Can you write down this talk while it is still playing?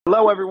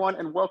Hello, everyone,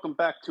 and welcome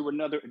back to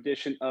another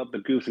edition of the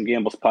Goofs N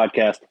Gambles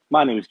podcast.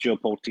 My name is Joe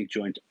Pulte,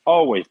 joined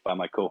always by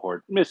my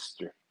cohort,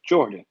 Mr.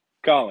 Jordan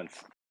Collins.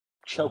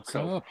 What's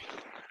Choco.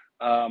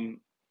 up?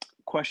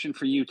 Question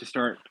for you to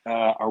start.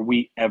 Are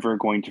we ever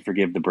going to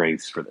forgive the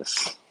Braves for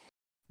this?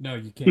 No,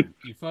 you can't.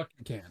 You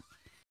fucking can't.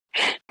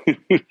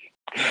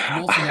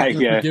 I'm also not going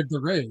to forgive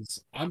the Rays.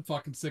 I'm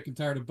fucking sick and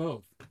tired of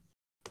both.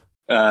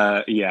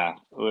 Yeah.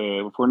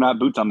 If we're not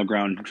boots on the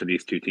ground for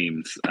these two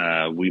teams,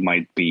 we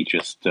might be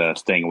just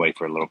staying away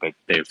for a little bit.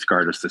 They've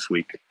scarred us this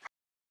week.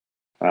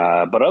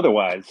 But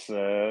otherwise,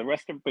 the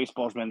rest of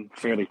baseball has been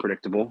fairly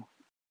predictable.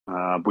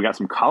 We got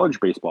some college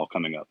baseball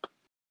coming up.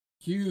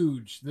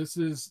 Huge. This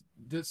is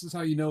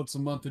how you know it's the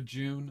month of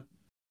June.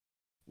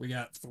 We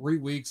got 3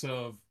 weeks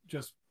of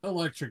just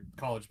electric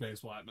college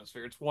baseball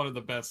atmosphere. It's one of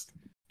the best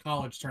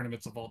college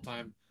tournaments of all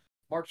time.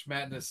 March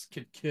Madness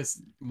could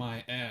kiss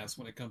my ass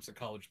when it comes to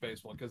college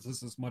baseball because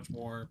this is much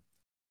more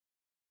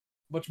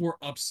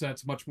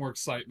upsets, much more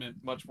excitement,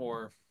 much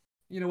more.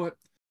 You know what?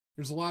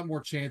 There's a lot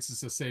more chances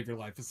to save your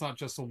life. It's not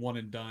just a one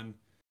and done.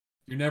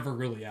 You're never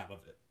really out of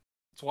it.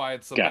 That's why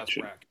it's the best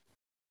bracket.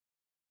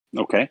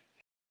 Okay.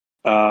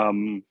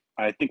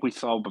 I think we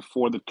saw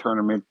before the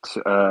tournament,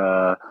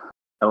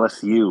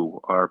 LSU,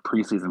 our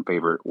preseason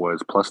favorite,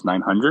 was plus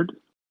 900.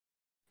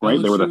 Right,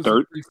 LSU they were the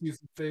third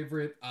preseason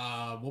favorite.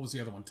 What was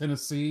the other one?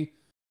 Tennessee.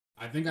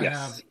 I think I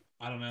have,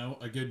 I don't know,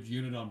 a good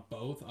unit on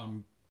both.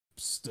 I'm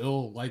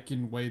still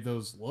liking the way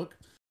those look.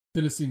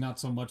 Tennessee,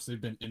 not so much.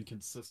 They've been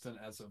inconsistent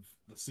as of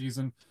the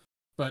season.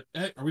 But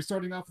hey, are we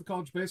starting off with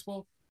college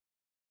baseball?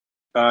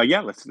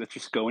 Yeah, let's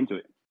just go into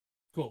it.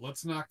 Cool.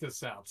 Let's knock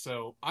this out.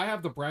 So I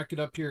have the bracket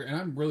up here, and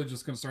I'm really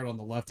just going to start on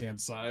the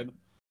left-hand side.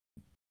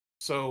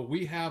 So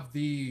we have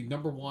the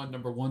number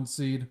one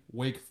seed,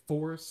 Wake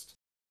Forest.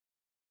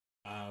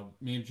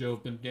 Me and Joe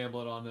have been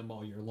gambling on them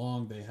all year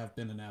long. They have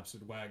been an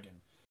absolute wagon.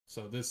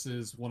 So this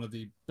is one of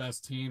the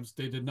best teams.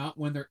 They did not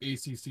win their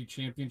ACC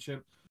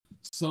championship.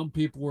 Some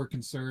people were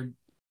concerned,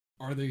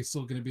 are they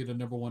still going to be the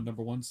number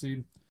one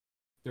seed?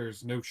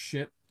 There's no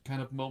shit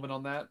kind of moment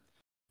on that.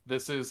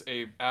 This is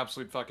a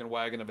absolute fucking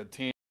wagon of a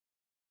team.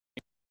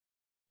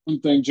 One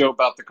thing, Joe,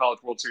 about the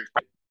College World Series.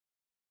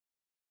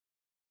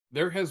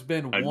 There has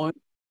been one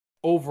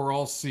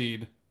overall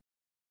seed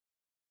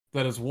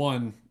that has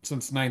won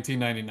since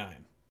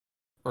 1999.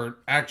 Or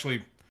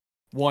actually,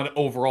 one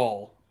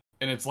overall.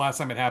 And its last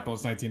time it happened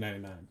was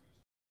 1999.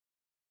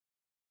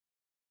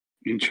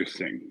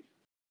 Interesting.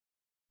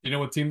 You know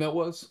what team that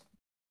was?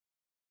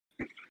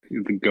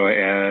 You can go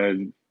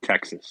ahead,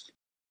 Texas.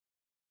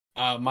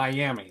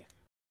 Miami.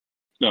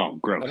 No,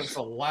 gross. That is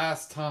the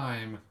last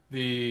time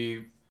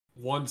the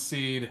one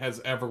seed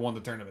has ever won the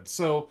tournament.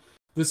 So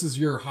this is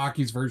your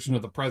hockey's version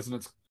of the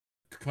President's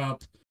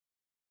Cup.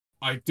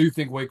 I do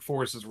think Wake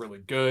Forest is really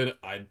good.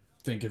 I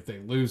think if they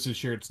lose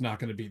this year, it's not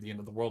going to be the end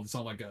of the world. It's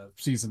not like a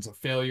season's a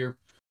failure.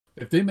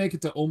 If they make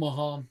it to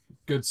Omaha,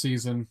 good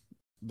season.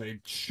 They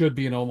should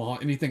be in Omaha.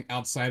 Anything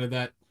outside of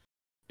that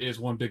is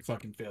one big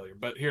fucking failure.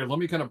 But here, let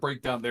me kind of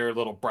break down their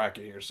little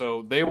bracket here.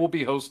 So they will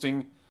be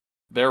hosting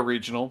their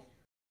regional.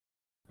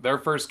 Their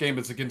first game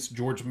is against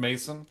George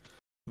Mason.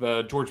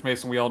 The George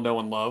Mason we all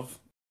know and love.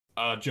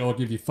 Joe, I'll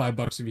give you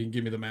 $5 if you can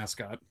give me the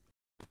mascot.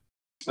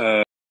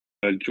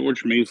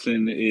 George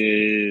Mason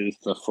is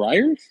the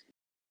Friars?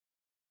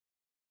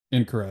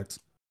 Incorrect.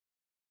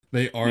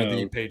 They are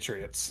the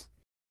Patriots.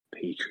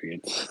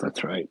 Patriots,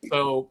 that's right.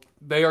 So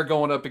they are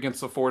going up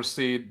against the 4th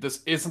seed.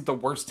 This isn't the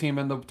worst team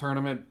in the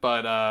tournament,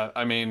 but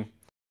I mean,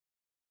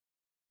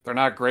 they're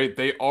not great.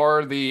 They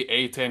are the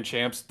A10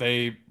 champs.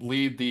 They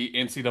lead the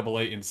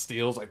NCAA in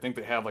steals. I think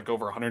they have like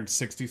over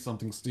 160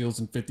 something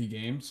steals in 50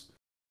 games.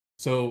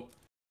 So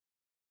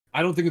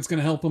I don't think it's going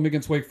to help them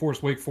against Wake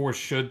Forest. Wake Forest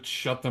should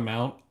shut them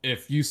out.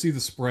 If you see the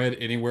spread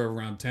anywhere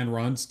around 10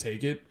 runs,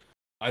 take it.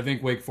 I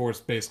think Wake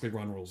Forest basically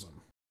run rules them.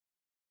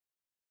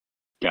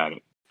 Got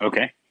it.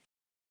 Okay.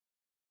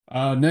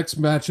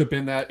 Next matchup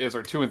in that is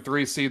our 2 and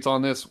 3 seeds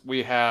on this.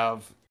 We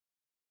have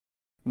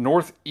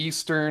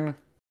Northeastern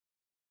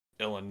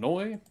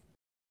Illinois,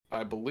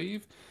 I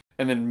believe,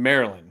 and then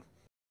Maryland.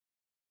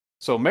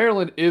 So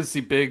Maryland is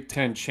the Big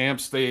Ten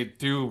champs. They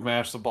do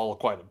mash the ball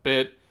quite a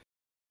bit.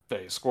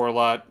 They score a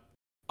lot.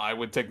 I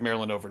would take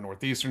Maryland over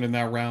Northeastern in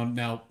that round.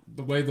 Now,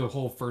 the way the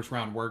whole first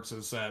round works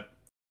is that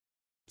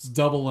it's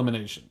double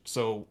elimination.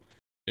 So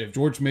if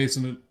George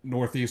Mason and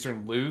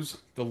Northeastern lose,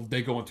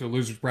 they go into a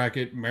loser's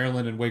bracket.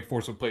 Maryland and Wake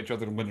Forest will play each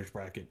other in winner's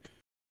bracket.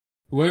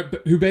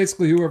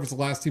 Whoever's the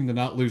last team to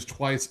not lose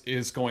twice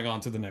is going on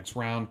to the next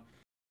round.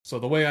 So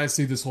the way I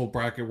see this whole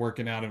bracket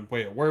working out and the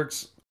way it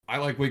works, I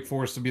like Wake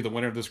Forest to be the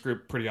winner of this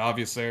group. Pretty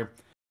obvious there.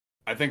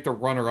 I think the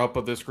runner-up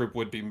of this group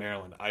would be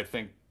Maryland. I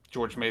think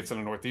George Mason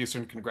and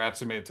Northeastern, congrats,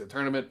 they made it to the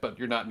tournament, but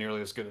you're not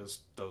nearly as good as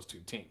those two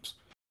teams.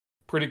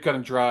 Pretty cut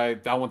and dry.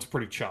 That one's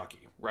pretty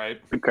chalky,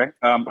 right? Okay.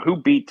 Who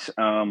beat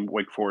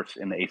Wake Forest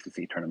in the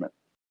ACC tournament?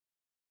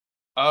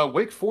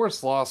 Wake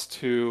Forest lost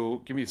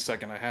to, give me a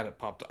second, I had it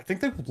popped up. I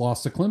think they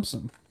lost to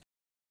Clemson.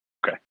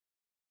 Okay.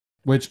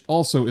 Which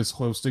also is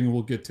hosting.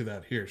 We'll get to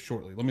that here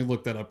shortly. Let me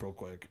look that up real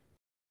quick.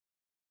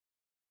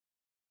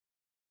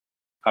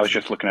 I was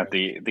just looking at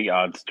the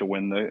odds to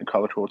win the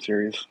College World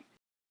Series.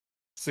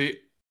 See,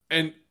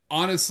 and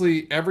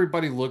honestly,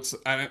 everybody looks.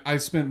 I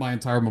spent my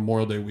entire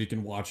Memorial Day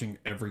weekend watching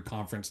every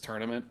conference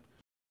tournament.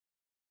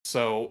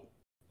 So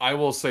I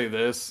will say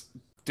this: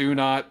 do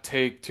not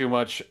take too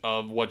much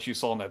of what you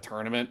saw in that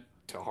tournament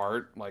to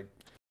heart. Like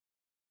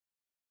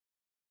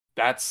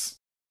that's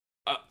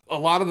a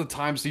lot of the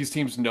times these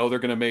teams know they're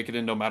going to make it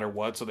in no matter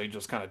what, so they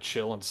just kind of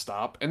chill and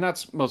stop. And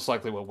that's most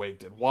likely what Wake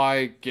did.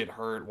 Why get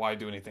hurt? Why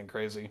do anything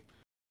crazy?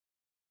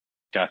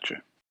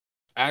 Gotcha.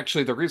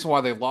 Actually, the reason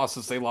why they lost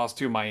is they lost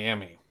to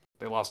Miami.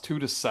 They lost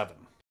 2-7.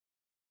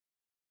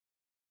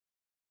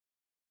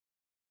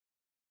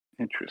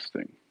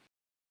 Interesting.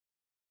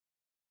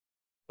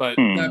 But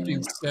that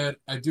being said,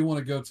 I do want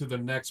to go to the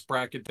next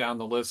bracket down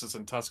the list. Is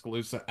in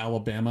Tuscaloosa,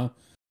 Alabama,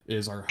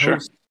 is our host. Sure.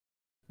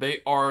 They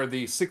are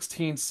the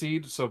 16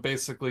 seed, so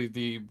basically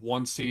the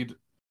one seed,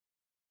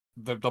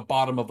 the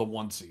bottom of the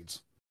one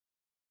seeds.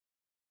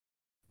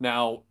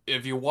 Now,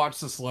 if you watch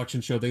the selection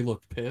show, they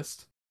looked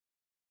pissed,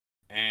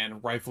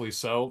 and rightfully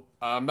so.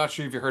 I'm not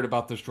sure if you heard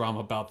about this drama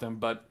about them,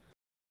 but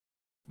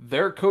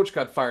their coach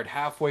got fired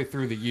halfway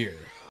through the year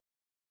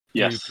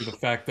due to the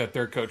fact that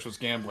their coach was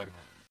gambling.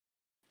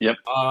 Yep.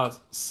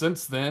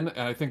 Since then,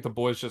 and I think the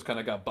boys just kind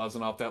of got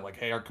buzzing off that, like,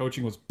 hey, our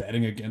coaching was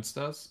betting against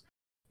us.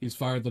 He's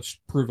fired. Let's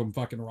prove him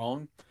fucking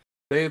wrong.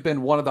 They have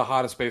been one of the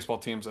hottest baseball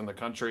teams in the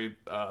country,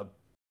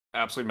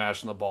 absolutely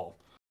mashing the ball.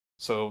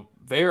 So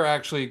they are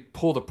actually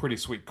pulled a pretty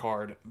sweet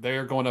card. They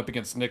are going up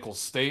against Nicholls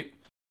State.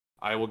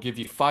 I will give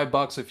you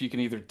 $5 if you can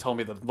either tell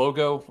me the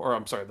logo, or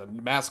I'm sorry, the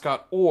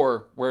mascot,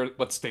 or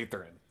what state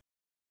they're in.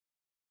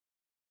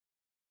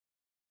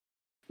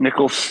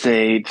 Nicholls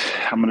State.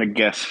 I'm going to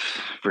guess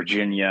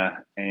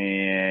Virginia,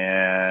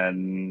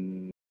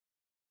 and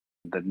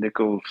the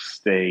Nicholls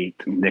State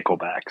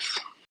Nickelbacks.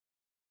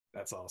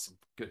 That's awesome.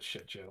 Good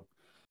shit, Joe.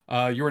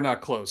 You were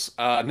not close.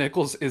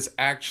 Nicholls is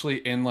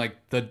actually in like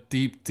the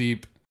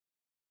deep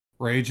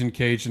Ragin'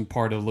 Cajun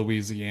part of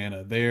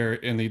Louisiana. They're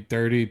in the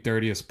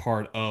dirtiest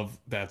part of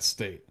that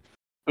state.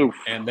 Oof.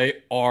 And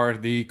they are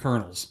the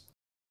Colonels.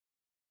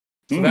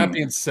 So that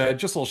being said,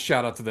 just a little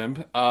shout out to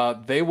them.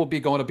 They will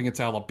be going up against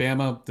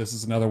Alabama. This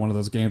is another one of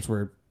those games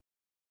where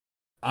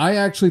I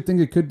actually think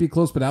it could be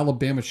close, but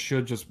Alabama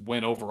should just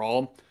win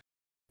overall.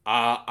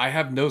 I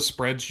have no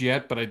spreads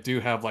yet, but I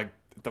do have like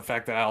the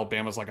fact that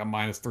Alabama's like a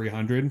minus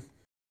 300.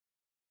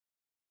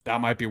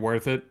 That might be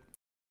worth it.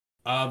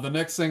 The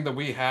next thing that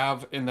we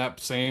have in that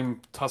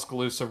same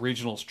Tuscaloosa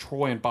regional is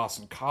Troy and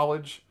Boston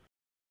College.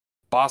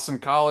 Boston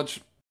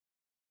College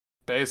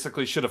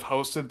basically should have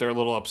hosted. They're a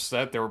little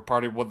upset. They were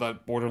part of the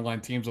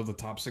borderline teams of the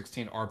top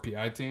 16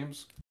 RPI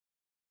teams.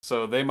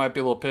 So they might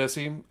be a little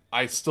pissy.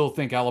 I still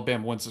think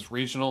Alabama wins this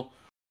regional.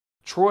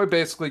 Troy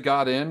basically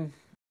got in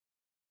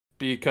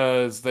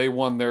because they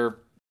won their,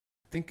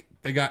 I think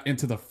they got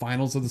into the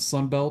finals of the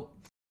Sun Belt.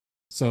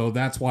 So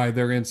that's why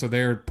they're in. So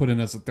they're put in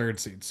as a third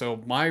seed.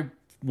 So my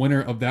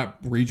winner of that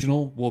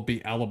regional will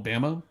be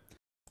Alabama.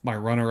 My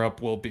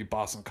runner-up will be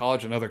Boston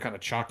College. Another kind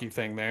of chalky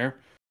thing there.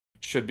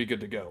 Should be good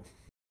to go.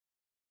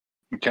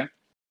 Okay.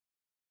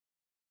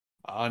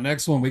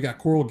 Next one, we got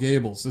Coral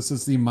Gables. This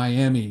is the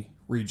Miami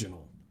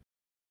regional.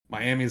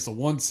 Miami is the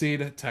 1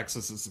 seed.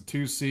 Texas is the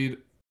 2 seed.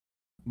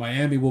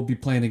 Miami will be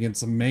playing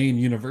against Maine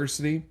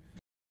University.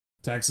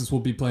 Texas will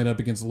be playing up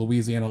against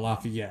Louisiana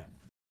Lafayette.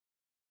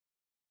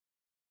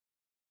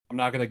 I'm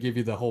not going to give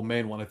you the whole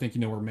Maine one. I think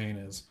you know where Maine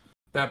is.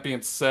 That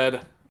being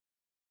said,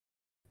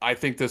 I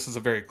think this is a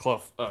very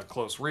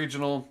close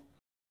regional.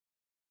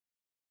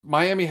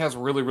 Miami has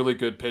really, really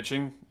good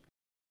pitching.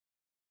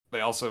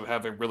 They also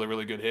have a really,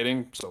 really good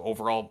hitting. So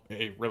overall,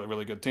 a really,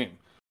 really good team.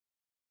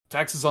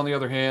 Texas, on the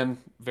other hand,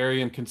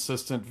 very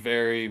inconsistent,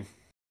 very...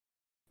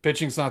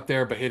 Pitching's not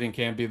there, but hitting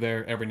can be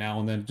there every now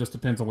and then. It just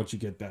depends on what you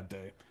get that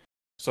day.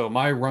 So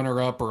my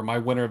runner-up or my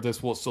winner of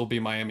this will still be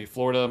Miami,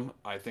 Florida.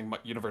 I think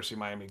University of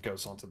Miami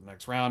goes on to the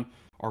next round.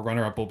 Our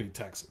runner-up will be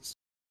Texas.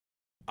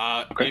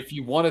 Okay. If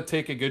you want to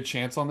take a good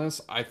chance on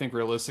this, I think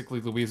realistically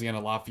Louisiana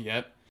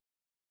Lafayette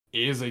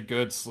is a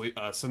good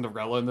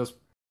Cinderella in this.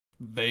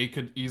 They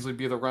could easily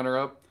be the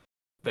runner-up.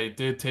 They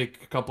did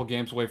take a couple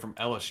games away from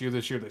LSU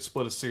this year. They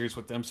split a series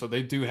with them, so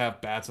they do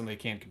have bats and they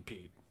can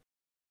compete.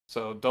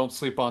 So don't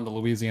sleep on the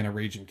Louisiana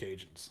Ragin'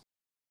 Cajuns.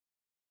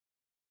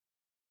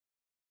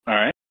 All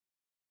right.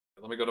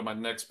 Let me go to my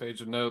next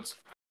page of notes.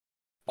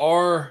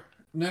 Our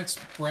next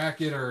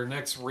bracket or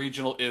next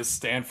regional is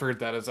Stanford.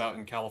 That is out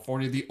in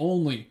California. The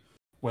only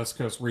West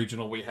Coast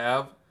regional we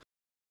have.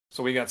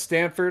 So we got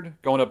Stanford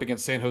going up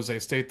against San Jose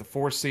State, the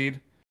 4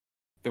 seed.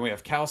 Then we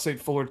have Cal State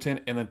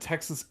Fullerton and then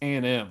Texas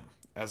A&M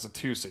as a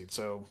 2 seed.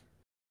 So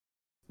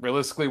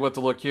realistically, what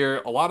to look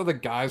here, a lot of the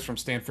guys from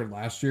Stanford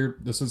last year,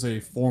 this is a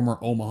former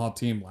Omaha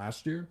team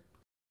last year.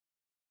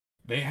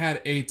 They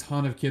had a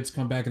ton of kids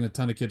come back and a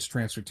ton of kids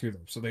transfer to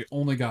them. So they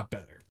only got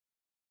better.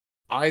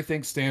 I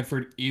think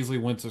Stanford easily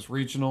wins this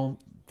regional.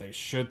 They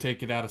should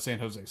take it out of San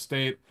Jose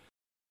State.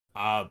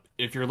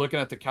 If you're looking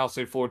at the Cal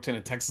State Fullerton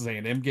and Texas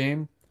A&M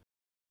game,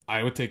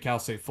 I would take Cal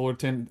State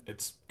Fullerton.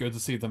 It's good to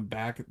see them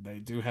back. They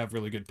do have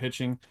really good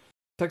pitching.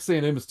 Texas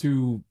A&M is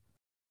too,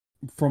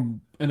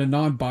 from in a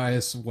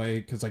non-biased way,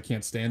 because I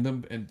can't stand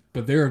them,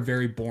 but they're a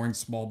very boring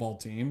small ball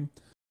team.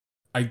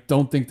 I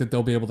don't think that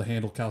they'll be able to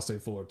handle Cal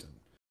State Fullerton.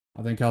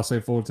 I think Cal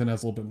State Fullerton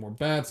has a little bit more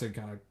bats. They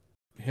kind of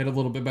hit a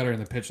little bit better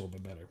and they pitch a little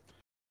bit better.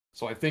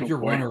 So I think Oh your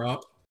boy.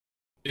 runner-up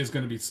is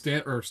going to be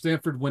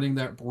Stanford winning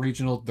that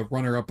regional. The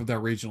runner-up of that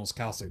regional is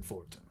Cal State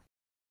Fullerton.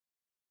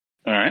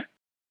 All right.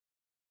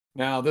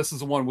 Now, this is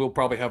the one we'll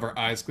probably have our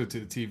eyes glued to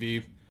the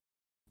TV.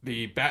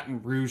 The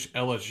Baton Rouge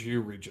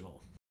LSU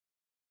regional.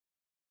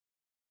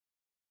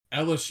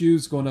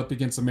 LSU's going up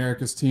against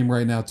America's team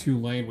right now,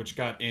 Tulane, which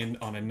got in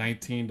on a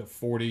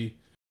 19-40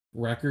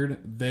 record.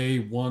 They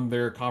won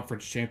their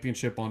conference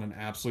championship on an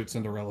absolute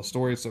Cinderella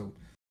story, so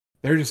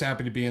they're just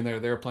happy to be in there.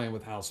 They're playing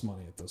with house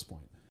money at this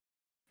point.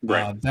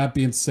 Right. That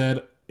being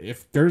said,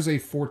 if there's a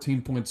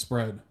 14-point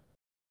spread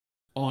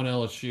on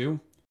LSU,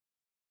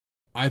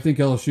 I think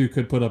LSU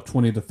could put up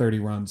 20 to 30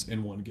 runs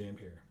in one game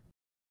here.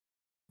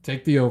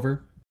 Take the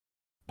over.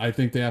 I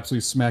think they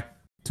absolutely smack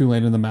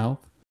Tulane in the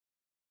mouth.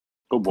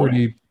 Oh boy.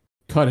 Pretty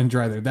cut and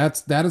dry there.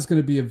 That is going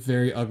to be a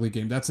very ugly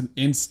game. That's an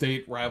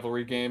in-state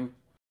rivalry game.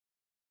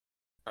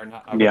 Or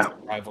not, I would say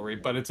rivalry,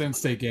 but it's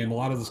in-state game. A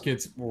lot of those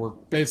kids were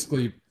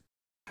basically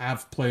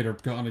have played or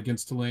gone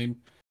against Tulane.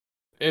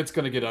 It's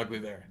going to get ugly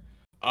there.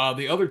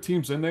 The other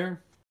teams in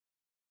there,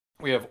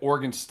 we have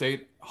Oregon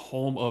State,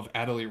 home of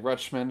Adley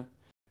Rutschman,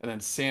 and then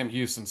Sam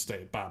Houston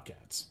State,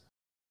 Bobcats.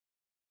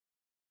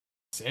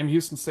 Sam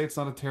Houston State's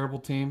not a terrible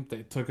team.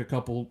 They took a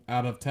couple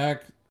out of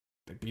Tech.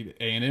 They beat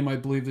A&M, I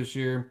believe, this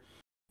year.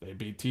 They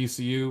beat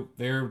TCU.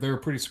 They're a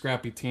pretty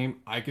scrappy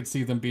team. I could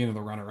see them being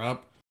the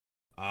runner-up.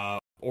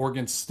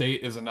 Oregon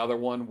State is another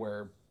one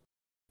where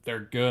they're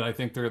good. I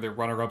think they're the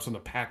runner-ups in the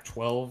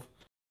Pac-12.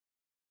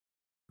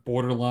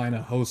 Borderline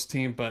a host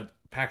team, but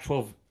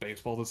Pac-12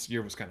 baseball this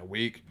year was kind of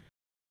weak.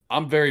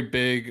 I'm very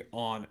big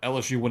on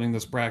LSU winning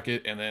this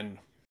bracket, and then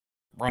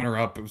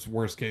runner-up, it was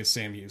worst case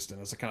Sam Houston.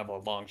 It's a kind of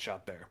a long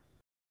shot there.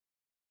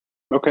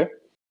 Okay.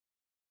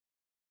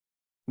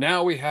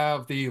 Now we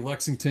have the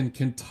Lexington,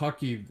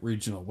 Kentucky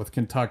regional with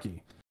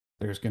Kentucky.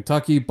 There's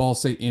Kentucky, Ball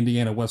State,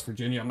 Indiana, West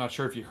Virginia. I'm not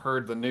sure if you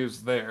heard the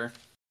news there,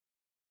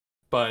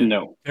 but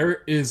No.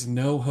 there is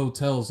no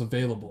hotels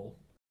available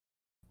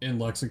in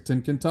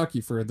Lexington,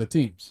 Kentucky for the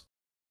teams.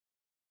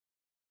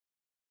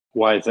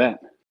 Why is that?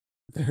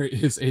 There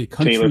is a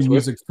country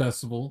music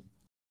festival.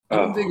 I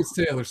don't think it's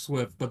Taylor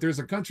Swift, but there's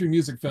a country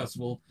music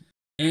festival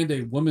and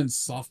a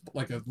women's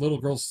like a little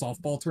girls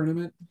softball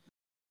tournament.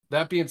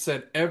 That being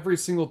said, every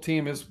single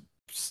team is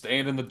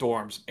staying in the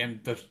dorms,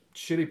 and the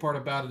shitty part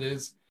about it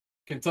is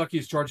Kentucky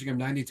is charging them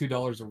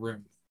 $92 a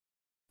room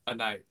a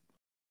night.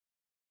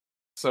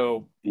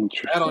 So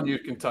bad on you,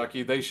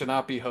 Kentucky. They should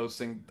not be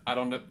hosting. I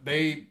don't know.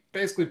 They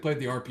basically played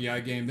the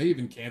RPI game. They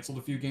even canceled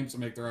a few games to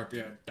make their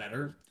RPI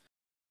better.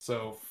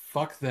 So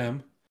fuck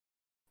them.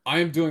 I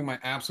am doing my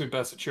absolute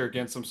best to cheer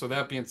against them. So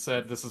that being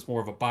said, this is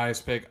more of a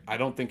bias pick. I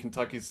don't think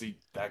Kentucky's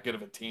that good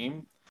of a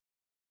team.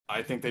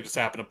 I think they just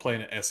happen to play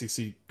in an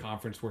SEC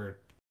conference where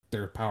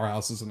their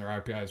powerhouses and their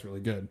RPI is really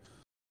good.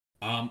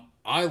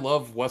 I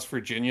love West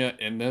Virginia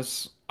in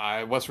this.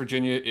 West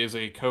Virginia is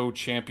a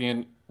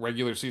co-champion,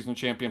 regular season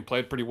champion,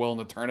 played pretty well in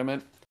the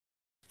tournament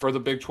for the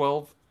Big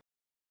 12.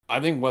 I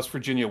think West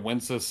Virginia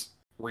wins this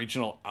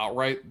regional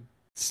outright.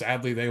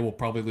 Sadly, they will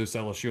probably lose to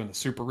LSU in the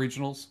super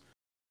regionals.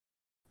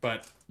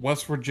 But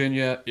West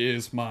Virginia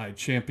is my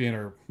champion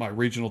or my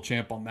regional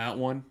champ on that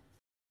one.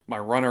 My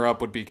runner-up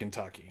would be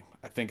Kentucky.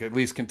 I think at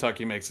least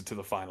Kentucky makes it to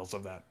the finals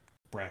of that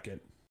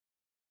bracket.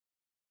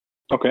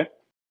 Okay.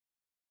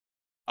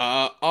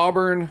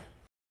 Auburn,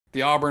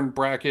 the Auburn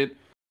bracket.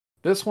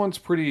 This one's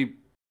pretty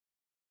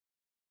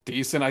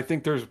decent. I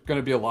think there's going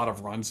to be a lot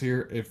of runs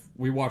here. If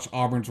we watched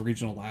Auburn's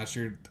regional last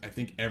year, I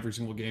think every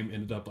single game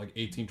ended up like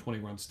 18, 20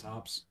 runs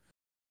tops.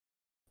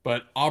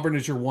 But Auburn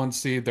is your one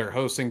seed. They're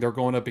hosting. They're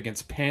going up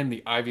against Penn,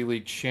 the Ivy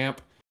League champ.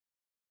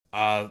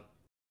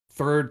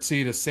 Third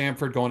seed is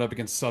Samford going up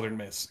against Southern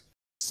Miss.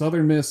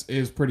 Southern Miss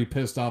is pretty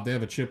pissed off. They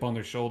have a chip on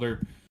their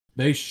shoulder.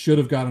 They should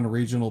have gotten a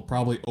regional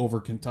probably over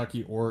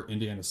Kentucky or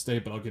Indiana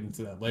State, but I'll get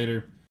into that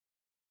later.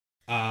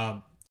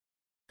 I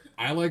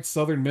like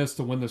Southern Miss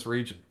to win this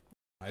region.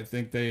 I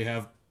think they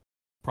have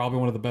probably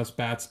one of the best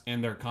bats in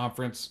their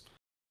conference.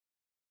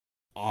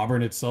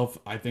 Auburn itself,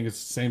 I think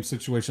it's the same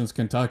situation as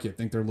Kentucky. I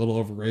think they're a little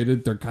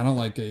overrated. They're kind of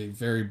like a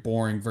very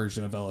boring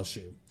version of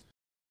LSU.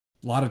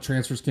 A lot of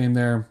transfers came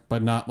there,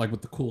 but not like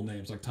with the cool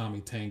names like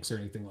Tommy Tanks or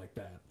anything like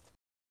that.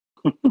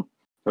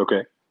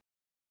 Okay.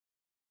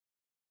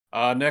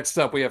 Next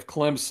up, we have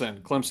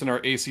Clemson. Clemson are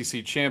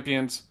ACC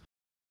champions.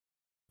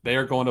 They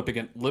are going up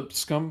against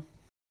Lipscomb.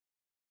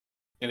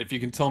 And if you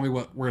can tell me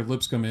where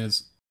Lipscomb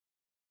is,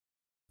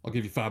 I'll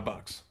give you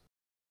 $5.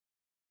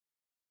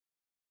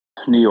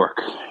 New York.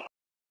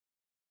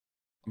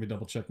 Let me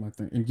double check my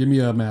thing. And give me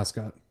a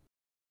mascot.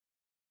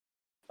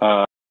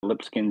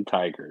 Lipscomb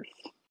Tigers.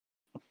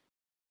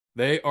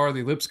 They are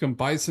the Lipscomb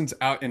Bisons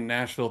out in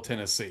Nashville,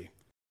 Tennessee.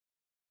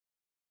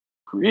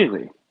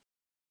 Really?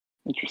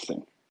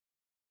 Interesting.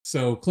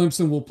 So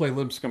Clemson will play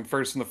Lipscomb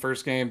first in the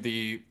first game.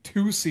 The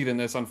 2 seed in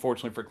this,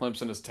 unfortunately for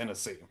Clemson, is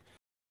Tennessee.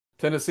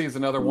 Tennessee is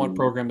another one Mm,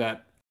 program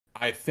that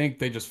I think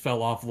they just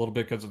fell off a little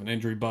bit because of an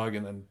injury bug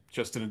and then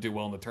just didn't do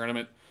well in the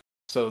tournament.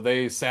 So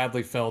they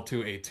sadly fell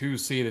to a 2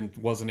 seed and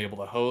wasn't able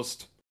to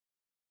host.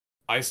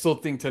 I still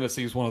think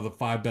Tennessee is one of the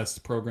 5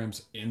 best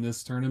programs in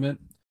this tournament.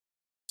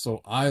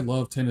 So I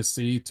love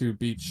Tennessee to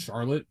beat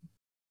Charlotte.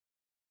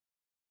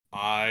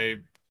 I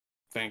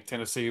think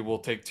Tennessee will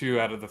take 2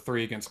 out of the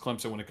 3 against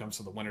Clemson when it comes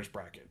to the winners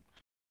bracket.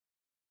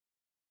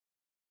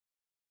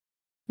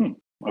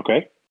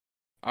 okay.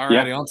 Yeah.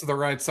 Alrighty, on to the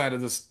right side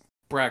of this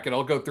bracket.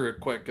 I'll go through it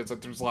quick because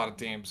there's a lot of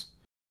teams.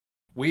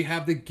 We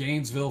have the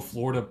Gainesville,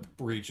 Florida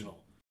regional.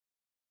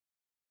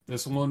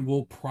 This one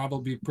will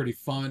probably be pretty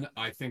fun.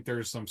 I think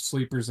there's some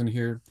sleepers in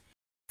here.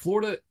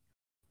 Florida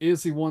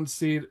is the 1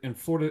 seed, and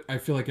Florida, I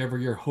feel like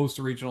every year hosts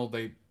a regional.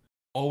 They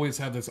always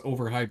have this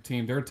overhyped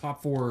team. They're a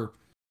top 4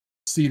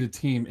 seeded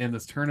team in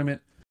this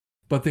tournament,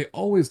 but they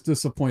always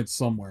disappoint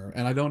somewhere,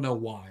 and I don't know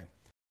why.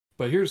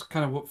 But here's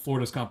kind of what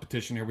Florida's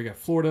competition here. We got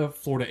Florida,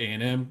 Florida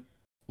A&M.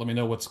 Let me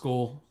know what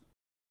school,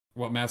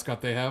 what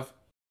mascot they have.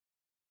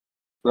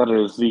 That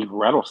is the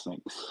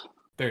Rattlesnakes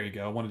There you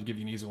go. I wanted to give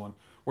you an easy one.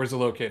 Where's it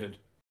located?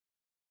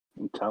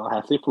 in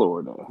Tallahassee,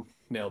 Florida.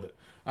 Nailed it.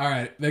 All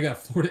right, they got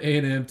Florida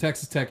A&M,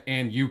 Texas Tech,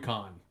 and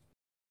UConn.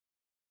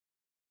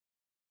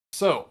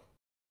 So,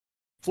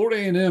 Florida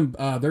A&M,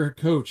 their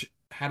coach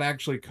had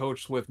actually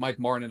coached with Mike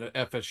Martin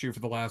at FSU for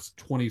the last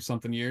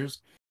 20-something years.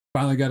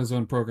 Finally got his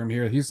own program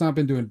here. He's not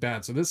been doing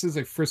bad. So this is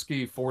a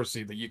frisky 4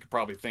 seed that you could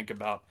probably think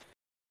about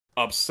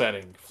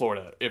upsetting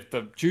Florida. If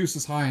the juice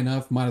is high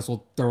enough, might as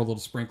well throw a little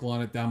sprinkle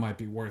on it. That might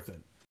be worth it.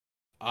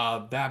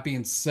 That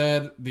being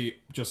said,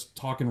 just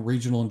talking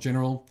regional in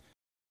general,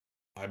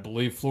 I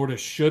believe Florida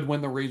should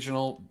win the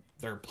regional.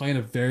 They're playing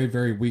a very,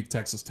 very weak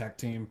Texas Tech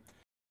team.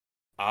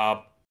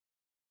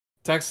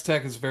 Texas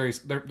Tech is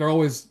they're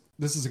always,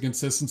 this is a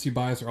consistency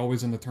bias. They're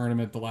always in the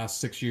tournament the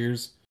last 6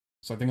 years.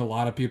 So I think a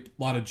lot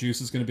of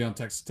juice is going to be on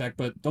Texas Tech,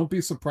 but don't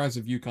be surprised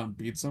if UConn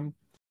beats them.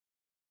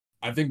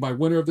 I think my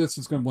winner of this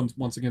is going to,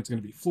 once again, it's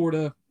going to be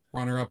Florida.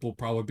 Runner up will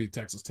probably be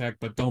Texas Tech,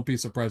 but don't be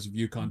surprised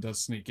if UConn does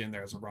sneak in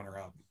there as a runner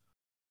up.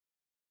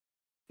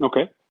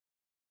 Okay.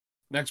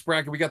 Next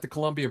bracket, we got the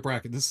Columbia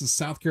bracket. This is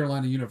South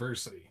Carolina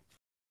University.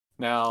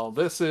 Now,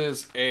 this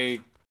is a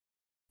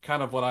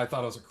kind of what I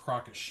thought was a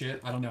crock of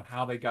shit. I don't know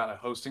how they got a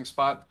hosting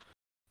spot,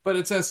 but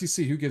it's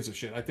SEC. Who gives a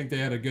shit? I think they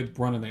had a good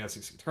run in the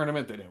SEC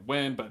tournament. They didn't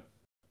win, but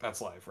that's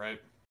life,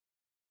 right?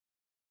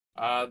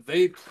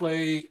 They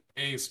play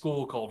a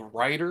school called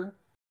Rider.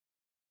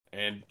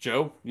 And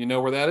Joe, you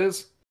know where that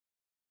is?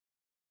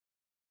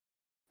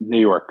 New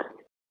York.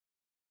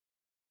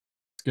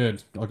 It's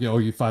good. I'll owe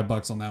you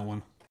 $5 on that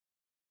one.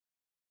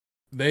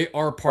 They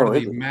are part of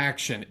the is it?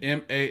 MACtion,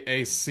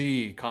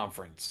 MAAC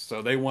conference.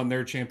 So they won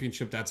their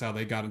championship. That's how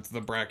they got into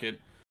the bracket.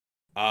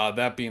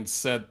 That being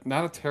said,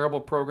 not a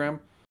terrible program.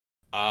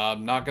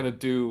 I'm not going to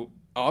do...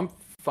 Oh, I'm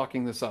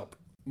fucking this up.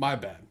 My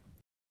bad.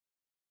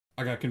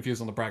 I got confused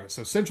on the bracket.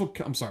 So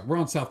I'm sorry, we're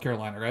on South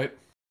Carolina, right?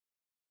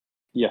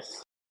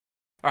 Yes.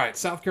 All right,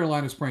 South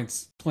Carolina's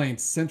playing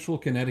Central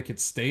Connecticut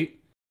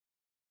State.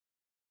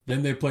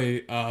 Then they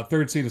play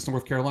 3rd seed is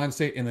North Carolina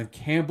State, and then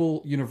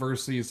Campbell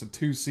University is the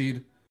 2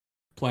 seed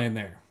playing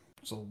there.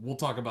 So we'll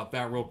talk about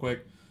that real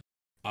quick.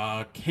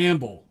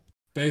 Campbell,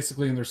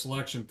 basically in their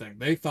selection thing,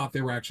 they thought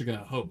they were actually going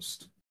to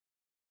host.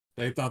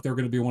 They thought they were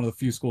going to be one of the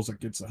few schools that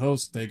gets a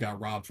host. They got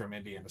robbed from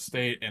Indiana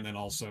State, and then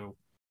also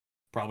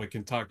probably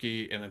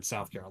Kentucky, and then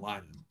South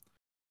Carolina.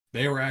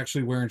 They were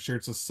actually wearing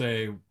shirts that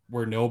say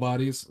we're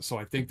nobodies, so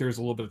I think there's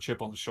a little bit of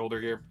chip on the shoulder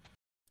here.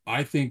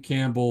 I think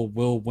Campbell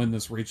will win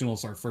this regional.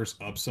 It's our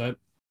first upset.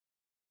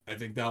 I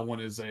think that one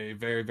is a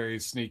very, very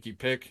sneaky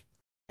pick.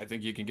 I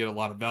think you can get a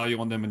lot of value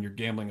on them in your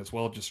gambling as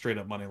well, just straight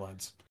up money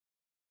lines.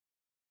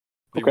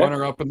 The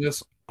runner up in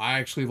this, I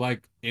actually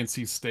like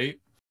NC State.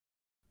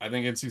 I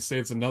think NC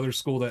State's another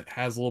school that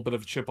has a little bit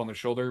of a chip on their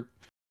shoulder.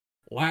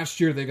 Last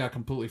year, they got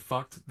completely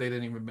fucked. They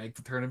didn't even make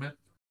the tournament.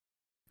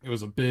 It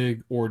was a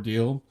big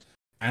ordeal.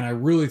 And I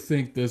really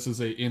think this is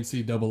a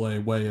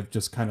NCAA way of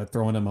just kind of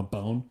throwing them a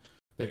bone.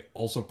 They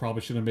also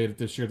probably should have made it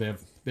this year.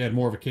 They had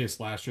more of a case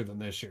last year than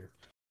this year.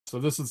 So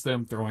this is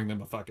them throwing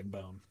them a fucking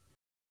bone.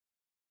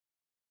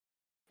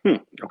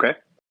 Okay.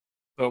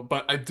 So,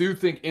 but I do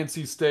think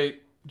NC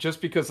State,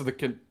 just because of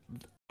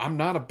I'm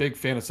not a big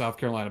fan of South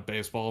Carolina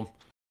baseball.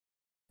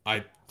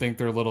 I think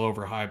they're a little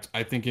overhyped.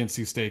 I think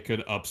NC State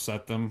could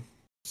upset them.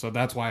 So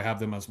that's why I have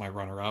them as my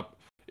runner-up,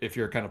 if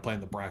you're kind of playing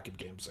the bracket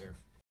games there.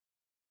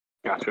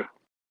 Gotcha.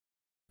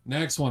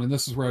 Next one, and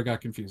this is where I got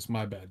confused.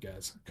 My bad,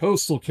 guys.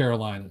 Coastal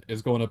Carolina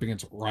is going up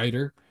against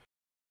Rider.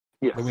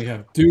 Yes. Then we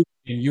have Duke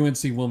and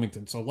UNC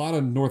Wilmington. So a lot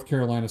of North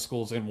Carolina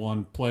schools in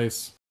one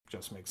place.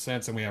 Just makes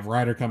sense. And we have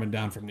Rider coming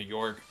down from New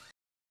York.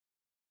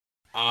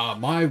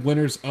 My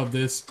winners of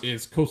this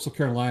is Coastal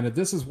Carolina.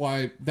 This is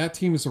why that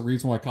team is the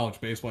reason why college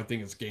baseball, I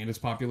think, has gained its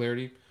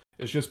popularity.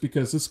 It's just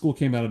because this school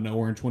came out of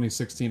nowhere in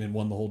 2016 and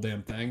won the whole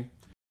damn thing.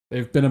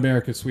 They've been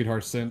America's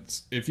sweetheart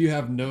since. If you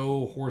have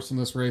no horse in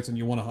this race and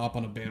you want to hop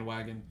on a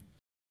bandwagon,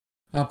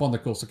 hop on the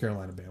Coastal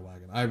Carolina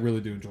bandwagon. I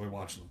really do enjoy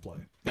watching them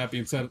play. That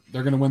being said,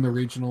 they're going to win the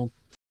regional.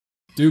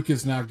 Duke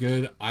is not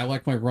good. I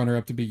like my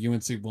runner-up to be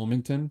UNC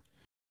Wilmington.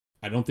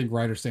 I don't think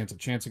Ryder stands a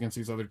chance against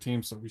these other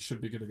teams, so we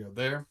should be good to go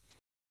there.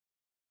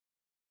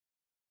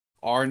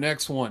 Our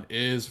next one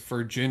is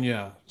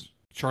Virginia.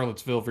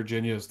 Charlottesville,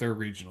 Virginia is their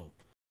regional.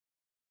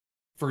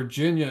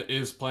 Virginia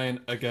is playing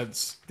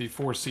against the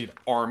 4-seed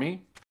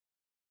Army.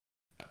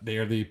 They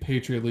are the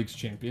Patriot League's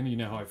champion. You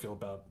know how I feel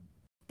about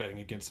betting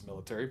against the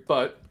military,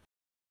 but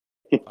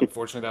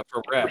unfortunately, that's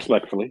where we're at.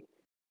 Respectfully.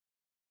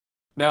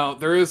 Now,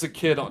 there is a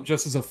kid,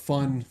 just as a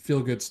fun,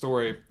 feel-good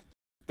story,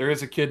 there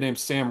is a kid named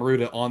Sam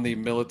Ruda on the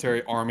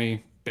military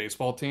Army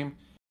baseball team.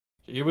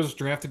 He was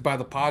drafted by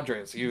the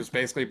Padres. He was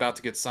basically about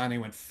to get signed. He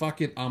went,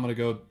 fuck it, I'm going to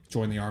go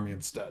join the Army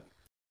instead.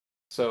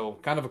 So,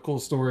 kind of a cool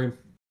story.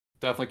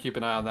 Definitely keep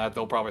an eye on that.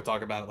 They'll probably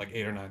talk about it like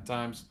 8 or 9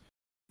 times.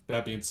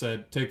 That being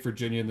said, take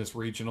Virginia in this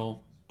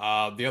regional.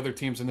 The other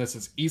teams in this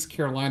is East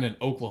Carolina and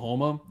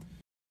Oklahoma.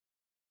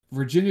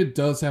 Virginia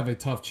does have a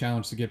tough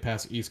challenge to get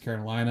past East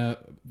Carolina.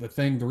 The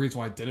reason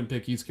why I didn't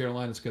pick East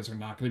Carolina is because they're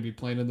not going to be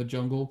playing in the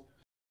jungle.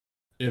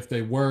 If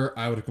they were,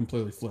 I would have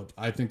completely flipped.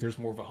 I think there's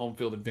more of a home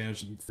field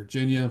advantage in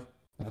Virginia.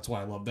 That's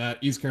why I love that.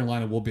 East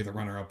Carolina will be the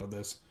runner-up of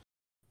this.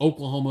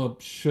 Oklahoma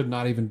should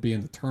not even be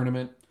in the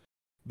tournament.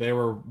 They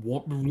were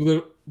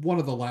one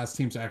of the last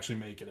teams to actually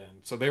make it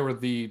in. So they were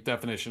the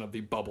definition of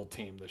the bubble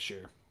team this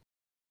year.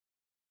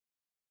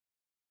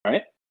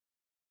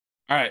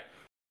 All right.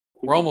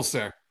 We're almost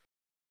there.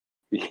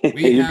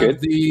 We have good.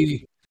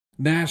 The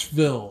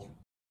Nashville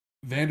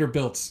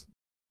Vanderbilt's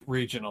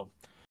regional.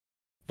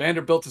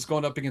 Vanderbilt is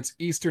going up against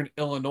Eastern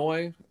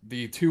Illinois.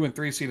 The 2 and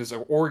 3 seed is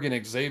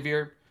Oregon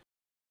Xavier.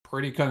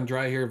 Pretty cut and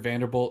dry here.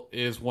 Vanderbilt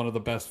is one of the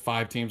best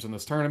 5 teams in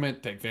this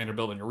tournament. Take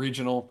Vanderbilt in your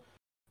regional.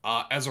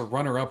 As a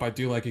runner-up, I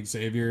do like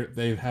Xavier.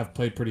 They have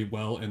played pretty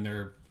well in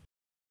their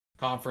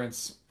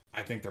conference.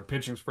 I think their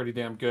pitching's pretty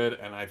damn good,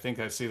 and I think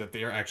I see that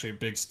they are actually a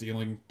big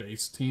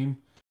stealing-based team.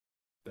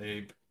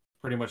 They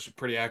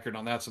pretty accurate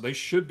on that, so they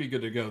should be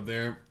good to go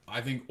there.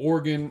 I think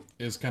Oregon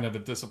is kind of a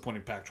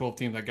disappointing Pac-12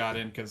 team that got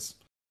in because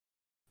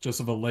just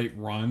of a late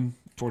run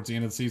towards the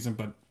end of the season,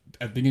 but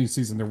at the beginning of the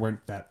season, they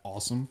weren't that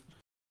awesome.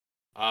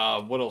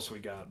 What else we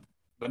got?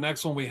 The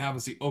next one we have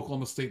is the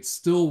Oklahoma State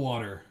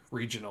Stillwater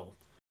Regional.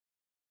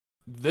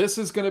 This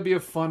is going to be a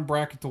fun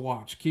bracket to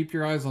watch. Keep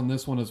your eyes on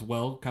this one as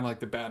well, kind of like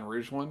the Baton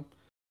Rouge one.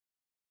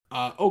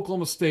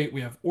 Oklahoma State,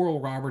 we have Oral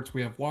Roberts,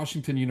 we have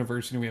Washington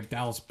University, we have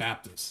Dallas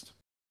Baptist.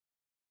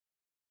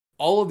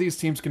 All of these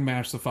teams can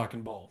match the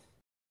fucking ball.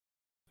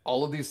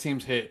 All of these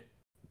teams hit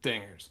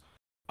dingers.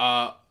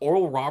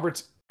 Oral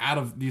Roberts, out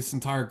of this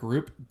entire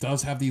group,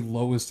 does have the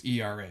lowest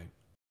ERA.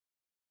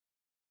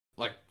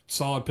 Like,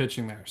 solid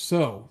pitching there.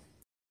 So,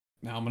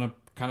 now I'm going to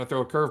kind of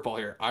throw a curveball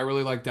here. I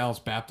really like Dallas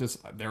Baptist.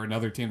 They're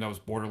another team that was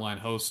borderline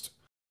host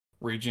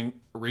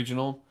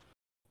regional.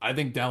 I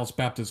think Dallas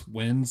Baptist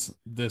wins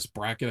this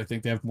bracket. I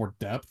think they have more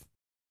depth.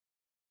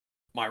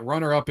 My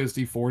runner-up is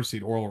the 4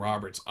 seed Oral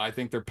Roberts. I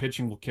think their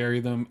pitching will carry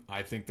them.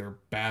 I think their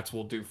bats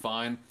will do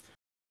fine.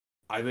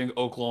 I think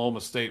Oklahoma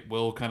State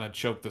will kind of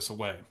choke this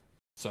away.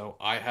 So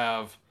I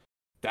have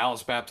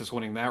Dallas Baptist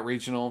winning that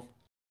regional.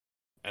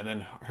 And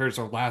then here's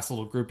our last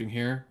little grouping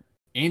here.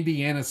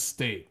 Indiana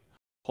State,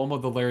 home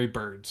of the Larry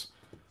Birds.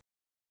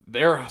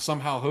 They're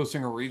somehow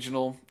hosting a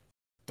regional.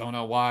 Don't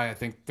know why. I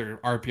think their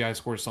RPI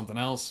score is something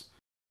else.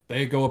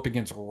 They go up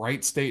against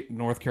Wright State,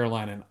 North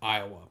Carolina, and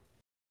Iowa.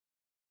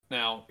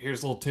 Now,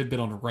 here's a little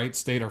tidbit on Wright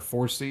State, our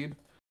 4 seed.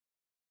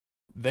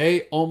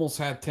 They almost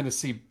had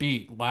Tennessee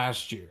beat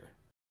last year.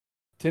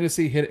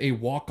 Tennessee hit a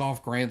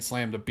walk-off grand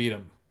slam to beat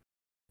them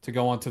to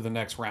go on to the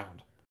next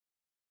round.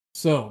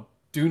 So,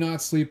 do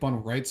not sleep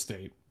on Wright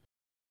State.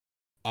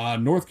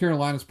 North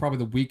Carolina is probably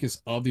the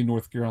weakest of the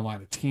North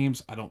Carolina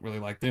teams. I don't really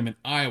like them. In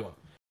Iowa,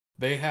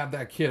 they have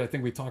that kid. I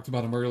think we talked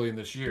about him early in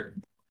this year.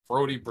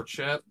 Brody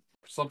Burchett,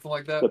 or something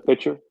like that. The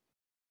pitcher?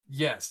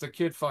 Yes, the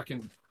kid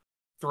fucking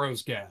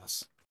throws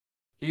gas.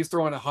 He's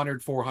throwing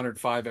 104,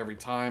 105 every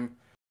time.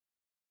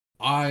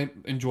 I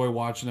enjoy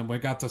watching him. We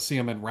got to see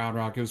him in Round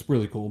Rock. It was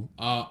really cool.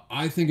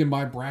 I think in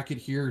my bracket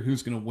here,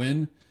 who's going to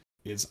win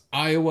is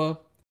Iowa.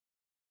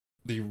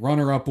 The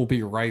runner-up will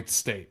be Wright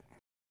State.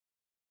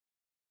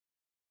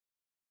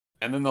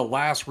 And then the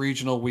last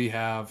regional we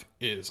have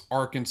is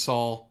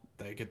Arkansas.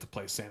 They get to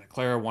play Santa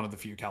Clara, one of the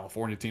few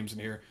California teams in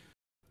here.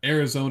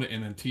 Arizona,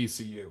 and then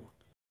TCU.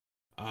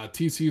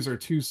 TCU's our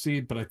 2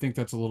 seed, but I think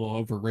that's a little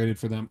overrated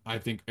for them. I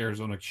think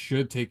Arizona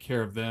should take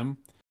care of them.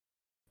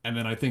 And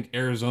then I think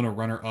Arizona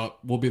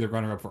runner-up will be the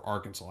runner-up for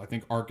Arkansas. I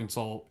think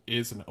Arkansas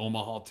is an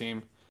Omaha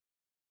team.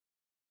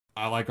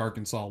 I like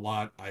Arkansas a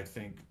lot. I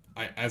think,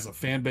 as a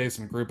fan base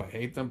and group, I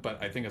hate them,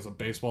 but I think as a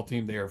baseball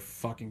team, they are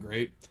fucking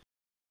great.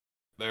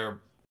 They're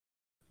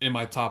in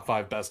my top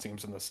 5 best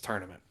teams in this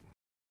tournament.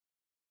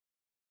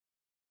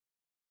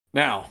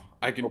 Now,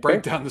 I can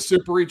break down the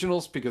super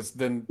regionals because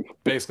then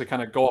basically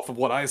kind of go off of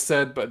what I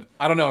said, but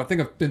I don't know. I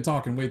think I've been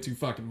talking way too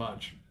fucking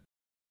much.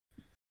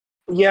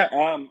 Yeah,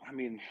 I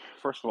mean,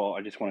 first of all,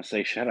 I just want to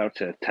say shout out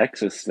to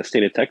Texas, the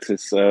state of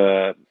Texas.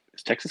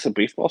 Is Texas a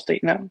baseball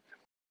state now?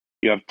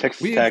 You have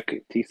Texas We've Tech,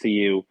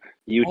 TCU,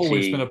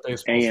 always been UT, a baseball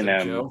state,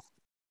 A&M. Joe.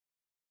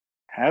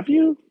 Have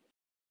you?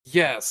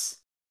 Yes.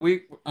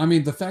 I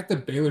mean, the fact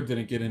that Baylor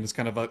didn't get in is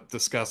kind of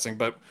disgusting,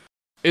 but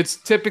it's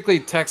typically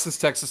Texas,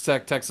 Texas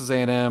Tech, Texas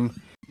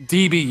A&M.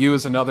 DBU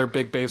is another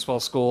big baseball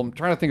school. I'm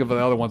trying to think of the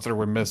other ones that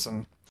we're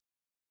missing.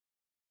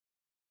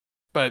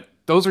 But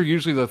those are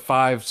usually the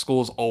five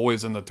schools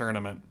always in the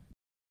tournament.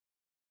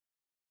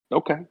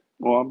 Okay.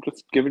 Well, I'm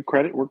just giving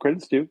credit where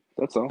credit's due.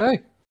 That's all.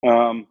 Hey,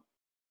 Um,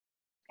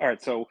 all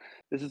right. So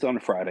this is on a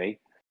Friday.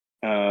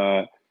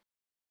 Uh,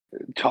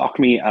 Talk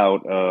me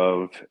out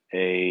of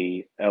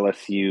a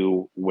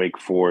LSU, Wake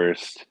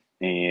Forest,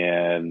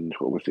 and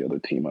what was the other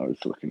team I was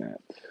looking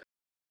at?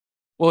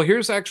 well,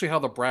 here's actually how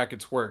the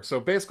brackets work. So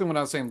basically, when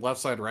I was saying left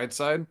side, right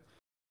side,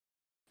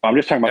 I'm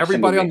just talking about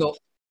single everybody on the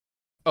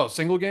games.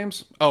 single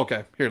games. Oh,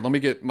 okay, here, let me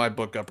get my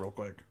book up real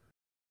quick.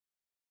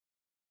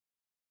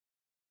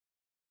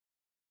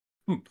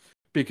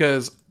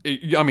 Because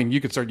I mean, you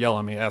could start yelling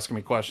at me, asking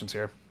me questions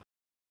here.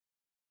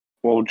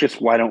 Well, just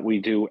why don't we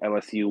do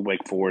LSU,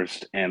 Wake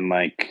Forest, and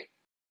like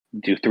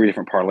do three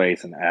different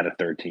parlays and add a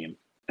third team,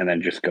 and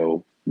then just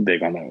go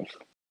big on those,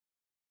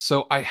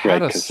 So I right?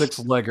 had a Because six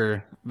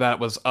legger that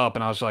was up,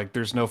 and I was like,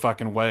 "There's no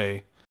fucking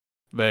way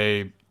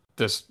they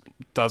this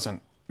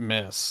doesn't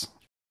miss."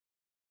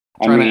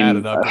 I Trying to add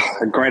mean, it up.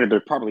 granted,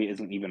 there probably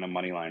isn't even a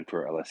money line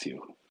for LSU.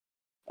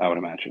 I would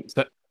imagine.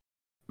 That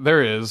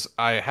there is.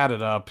 I had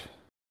it up.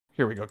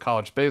 Here we go.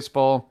 College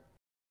baseball.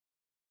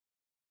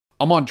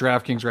 I'm on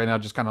DraftKings right now,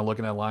 just kind of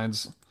looking at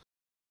lines.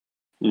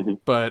 Hmm.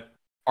 But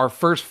our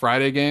first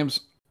Friday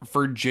games,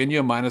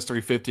 Virginia minus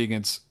 350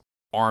 against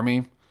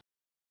Army.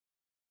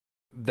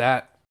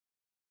 That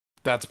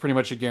that's pretty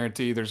much a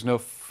guarantee. There's no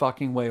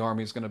fucking way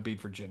Army's going to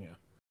beat Virginia.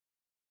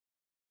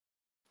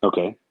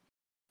 Okay.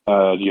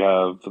 Do you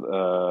have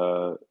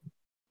the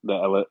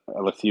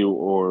LSU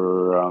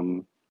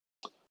or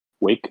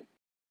Wake?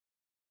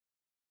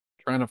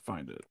 Trying to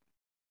find it.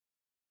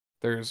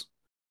 There's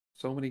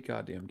so many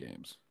goddamn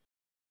games.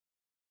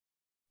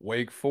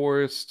 Wake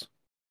Forest.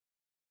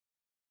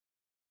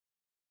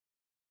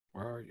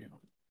 Where are you?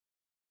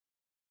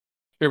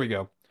 Here we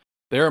go.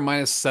 They're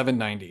minus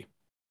 790.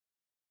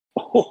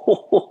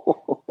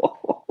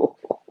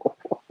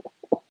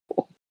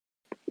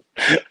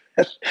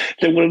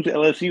 Then what is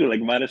LSU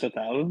like minus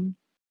 1,000?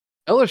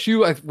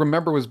 LSU, I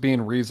remember, was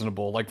being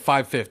reasonable, like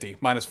 550,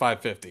 minus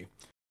 550.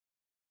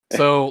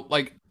 So,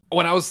 like,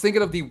 when I was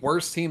thinking of the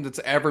worst team that's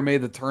ever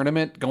made the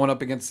tournament, going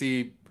up against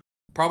the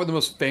probably the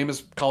most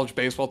famous college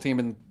baseball team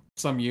in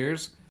some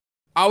years,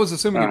 I was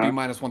assuming it'd be Uh-huh.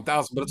 minus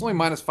 1,000, but it's only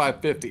minus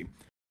 550.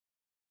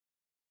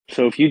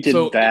 So if you did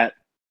So, that,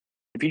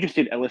 if you just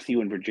did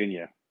LSU and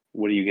Virginia,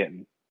 what are you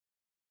getting?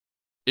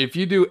 if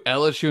you do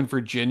LSU and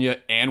Virginia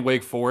and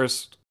Wake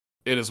Forest,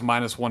 it is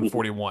minus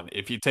 141.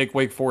 If you take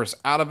Wake Forest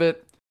out of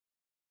it,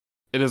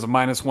 it is a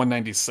minus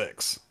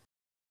 196.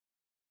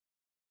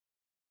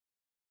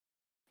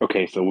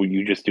 Okay, so will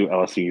you just do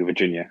LSU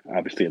Virginia?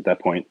 Obviously, at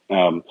that point,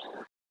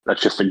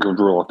 that's just a good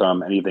rule of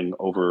thumb. Anything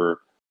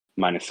over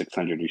minus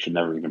 600, you should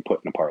never even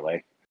put in a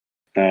parlay.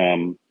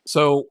 Um,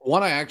 So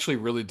one I actually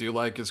really do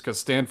like is because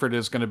Stanford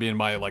is going to be in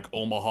my like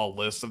Omaha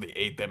list of the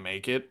eight that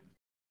make it.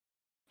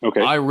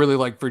 okay. I really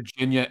like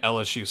Virginia,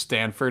 LSU,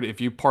 Stanford.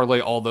 If you parlay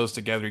all those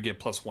together, you get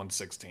plus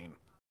 116.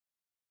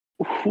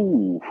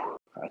 Ooh,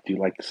 I do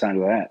like the sound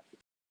of that.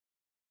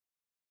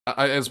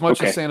 As much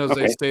as Okay, San Jose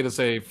okay. State is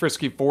a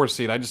frisky four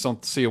seed, I just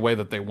don't see a way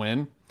that they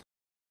win.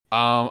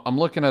 I'm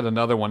looking at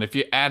another one. If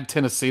you add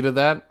Tennessee to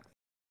that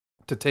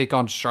to take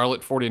on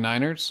Charlotte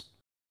 49ers,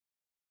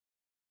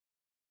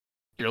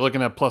 you're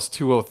looking at plus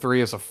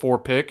 203 as a four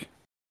pick.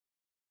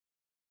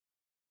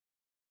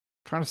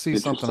 Trying to see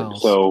something Interesting.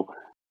 else. So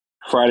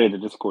Friday, the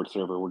Discord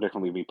server will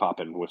definitely be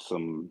popping with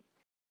some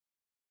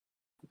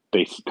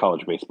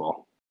college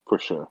baseball for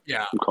sure.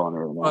 Yeah, I'm calling it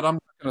right but now. I'm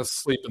not going to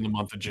sleep in the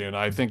month of June.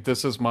 I think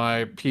this is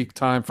my peak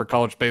time for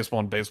college baseball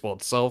and baseball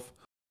itself.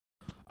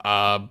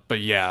 But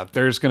yeah,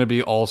 there's going to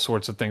be all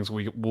sorts of things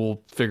we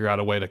will figure out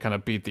a way to kind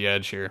of beat the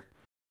edge here.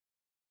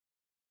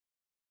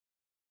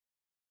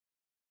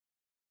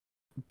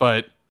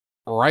 But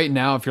right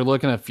now, if you're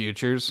looking at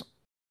futures,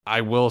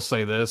 I will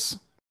say this.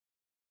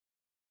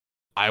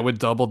 I would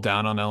double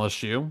down on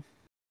LSU.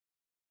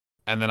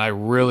 And then I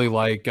really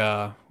like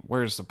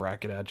where's the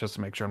bracket at, just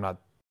to make sure I'm not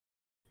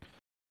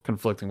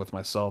conflicting with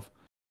myself.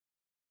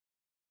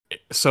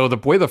 So the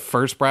way the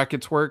first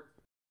brackets work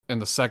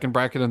and the second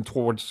bracket and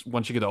towards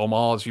once you get to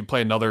Omaha is you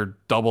play another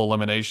double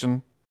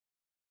elimination.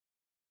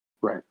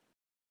 Right.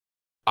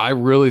 I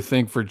really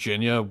think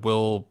Virginia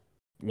will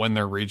win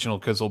their regional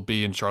because they'll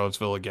be in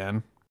Charlottesville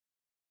again.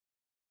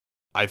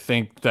 I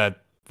think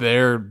that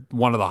they're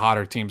one of the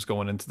hotter teams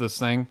going into this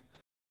thing.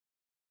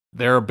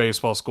 They're a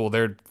baseball school.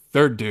 They're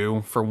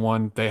due for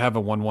one. They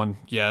haven't won one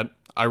yet.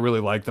 I really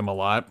like them a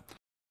lot.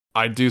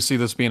 I do see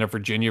this being a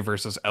Virginia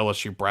versus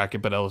LSU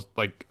bracket, but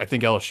I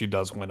think LSU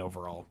does win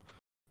overall.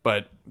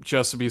 But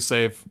just to be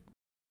safe,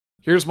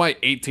 Here's my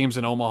 8 teams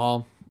in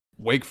Omaha: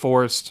 Wake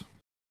Forest,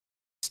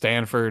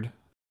 Stanford,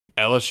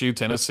 LSU,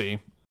 Tennessee.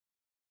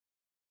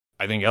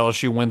 I think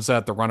LSU wins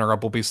that. The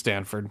runner-up will be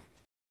Stanford.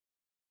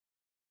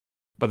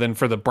 But then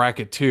for the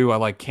bracket 2, I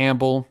like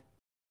Campbell,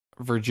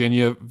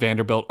 Virginia,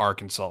 Vanderbilt,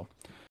 Arkansas.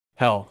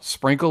 Hell,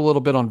 sprinkle a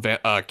little bit on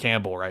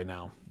Campbell right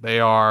now. They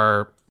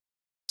are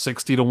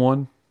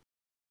 60-1.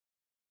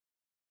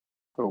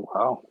 Oh,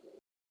 wow.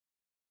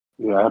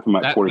 Yeah, I have them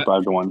at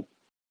 45-1.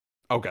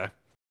 Okay.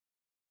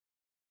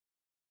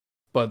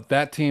 But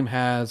that team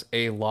has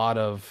a lot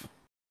of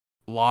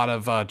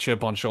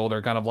chip on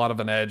shoulder, kind of a lot of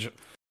an edge.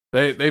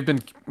 They've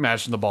been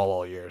mashing the ball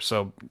all year,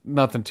 so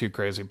nothing too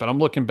crazy. But I'm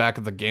looking back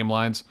at the game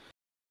lines.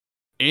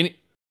 I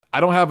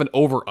don't have an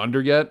over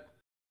under yet,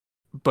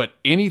 but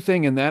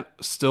anything in that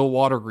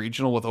Stillwater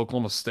regional with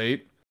Oklahoma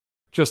State,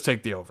 just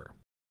take the over.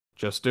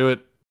 Just do it.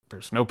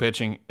 There's no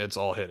pitching. It's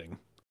all hitting.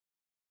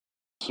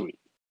 Sweet.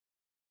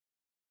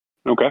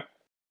 Okay.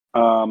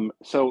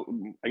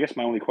 So I guess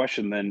my only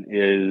question then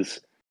is,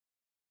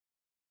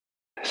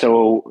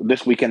 so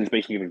this weekend is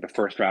basically like the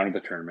first round of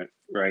the tournament,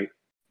 right?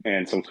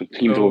 And so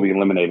teams will be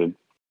eliminated.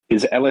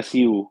 Is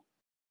LSU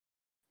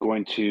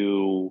going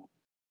to,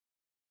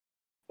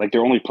 like,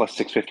 they're only plus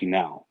 650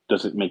 now.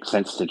 Does it make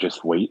sense to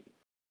just wait?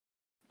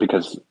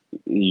 Because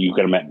you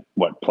got them at,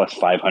 what, plus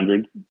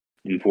 500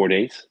 in 4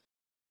 days?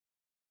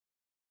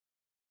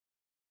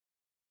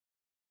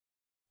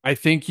 I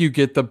think you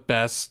get the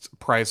best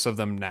price of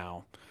them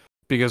now.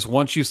 Because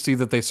once you see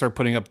that they start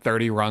putting up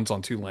 30 runs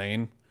on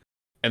Tulane,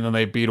 and then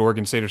they beat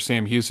Oregon State or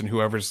Sam Houston,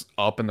 whoever's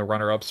up in the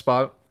runner-up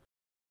spot,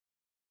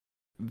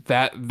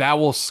 that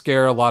will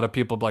scare a lot of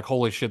people. Like,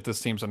 holy shit,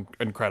 this team's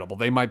incredible.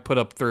 They might put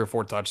up 3 or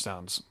 4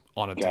 touchdowns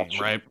on a team,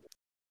 right?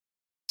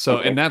 So,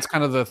 okay. And that's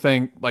kind of the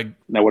thing. Like,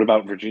 now, what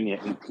about Virginia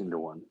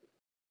 18-1?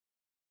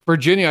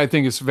 Virginia, I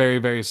think, is very,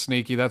 very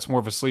sneaky. That's more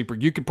of a sleeper.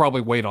 You could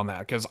probably wait on that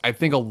because I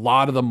think a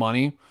lot of the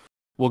money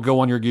will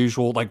go on your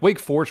usual. Like, Wake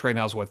Forest right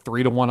now is what,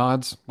 3-1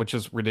 odds, which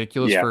is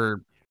ridiculous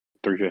for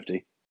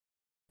 350.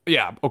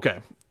 Yeah, okay.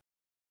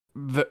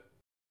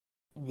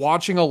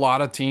 Watching a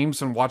lot of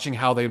teams and watching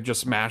how they've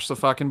just smashed the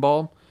fucking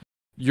ball,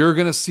 you're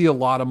going to see a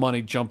lot of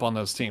money jump on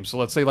those teams. So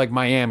let's say like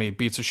Miami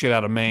beats the shit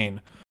out of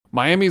Maine.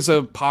 Miami's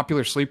a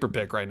popular sleeper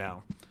pick right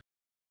now.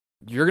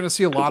 You're going to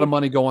see a lot of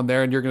money go on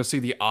there, and you're going to see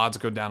the odds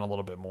go down a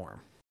little bit more.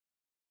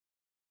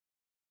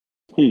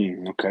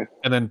 Okay.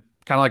 And then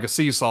kind of like a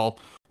seesaw,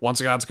 once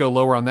the odds go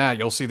lower on that,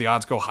 you'll see the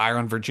odds go higher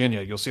on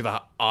Virginia. You'll see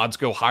the odds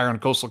go higher on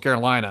Coastal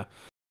Carolina.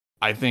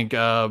 I think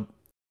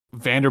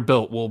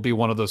Vanderbilt will be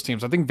one of those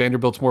teams. I think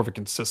Vanderbilt's more of a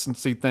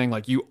consistency thing.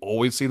 Like, you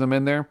always see them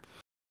in there.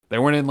 They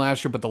weren't in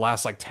last year, but the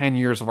last like 10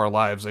 years of our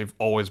lives, they've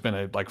always been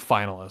a like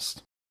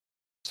finalist.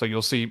 So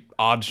you'll see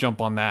odds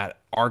jump on that.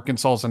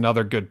 Arkansas is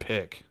another good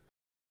pick.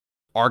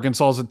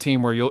 Arkansas is a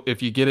team where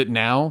if you get it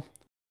now,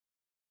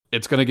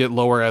 it's going to get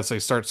lower as they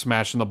start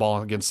smashing the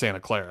ball against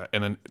Santa Clara.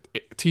 And then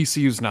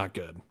TCU's not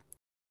good.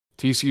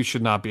 TCU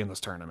should not be in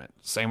this tournament.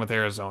 Same with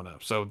Arizona.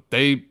 So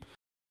they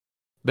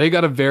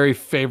got a very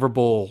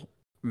favorable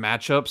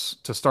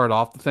matchups to start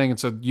off the thing. And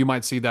so you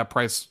might see that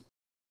price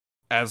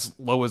as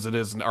low as it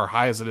is or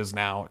high as it is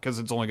now because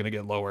it's only going to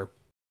get lower.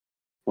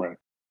 Right.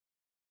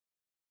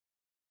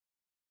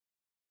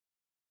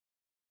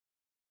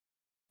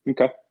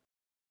 Okay.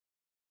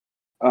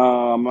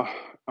 All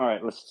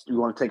right. You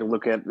want to take a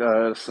look at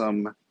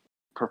some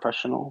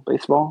professional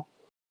baseball?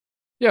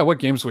 Yeah. What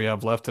games do we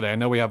have left today? I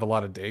know we have a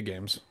lot of day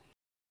games.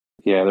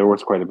 Yeah, there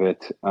was quite a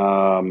bit.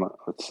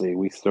 Let's see.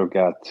 We still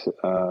got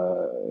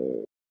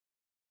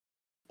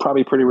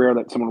probably pretty rare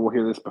that someone will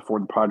hear this before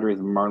the Padres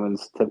and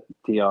Marlins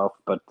tee off,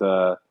 but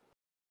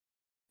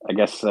I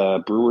guess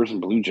Brewers and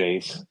Blue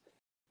Jays.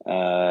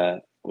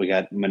 We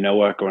got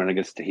Manoah going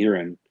against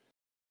Teheran.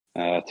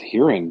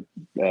 Teheran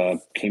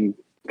came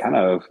kind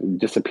of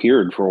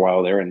disappeared for a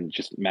while there and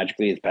just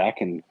magically is back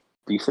and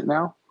decent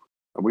now.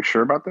 Are we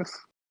sure about this?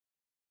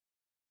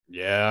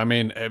 Yeah, I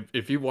mean,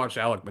 if you watch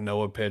Alek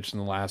Manoah pitch in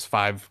the last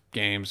 5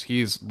 games,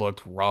 he's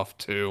looked rough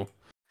too.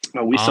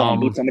 No, we saw him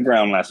boots on the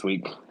ground last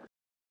week.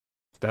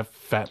 That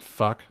fat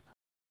fuck.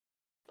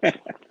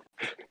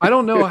 I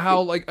don't know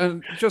how, like,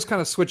 just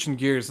kind of switching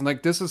gears, and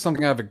like this is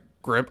something I have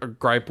a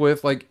gripe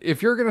with. Like,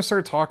 if you're gonna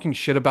start talking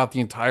shit about the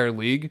entire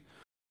league,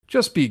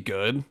 just be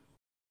good.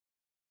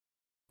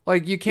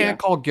 Like, you can't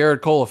call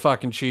Garrett Cole a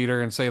fucking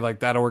cheater and say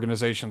like that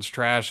organization's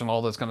trash and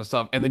all this kind of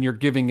stuff, and then you're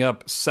giving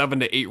up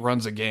 7 to 8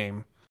 runs a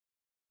game.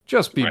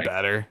 Just be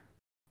better.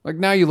 Like,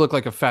 now you look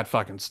like a fat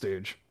fucking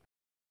stooge.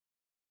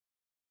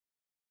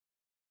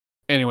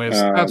 Anyways,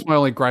 that's my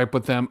only gripe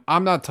with them.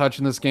 I'm not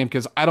touching this game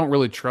because I don't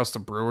really trust the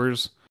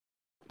Brewers.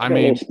 I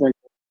mean,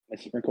 I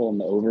sprinkle on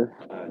the over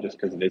just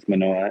because it is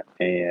Manoah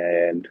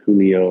and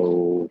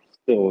Julio.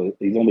 Still,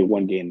 he's only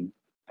 1 game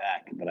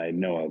back that I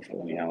know of.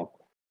 Anyhow,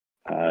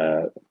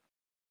 I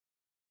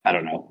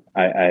don't know.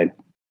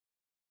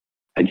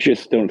 I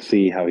just don't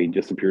see how he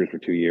disappears for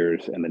 2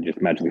 years and then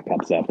just magically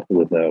pops up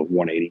with a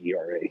 1.80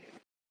 ERA.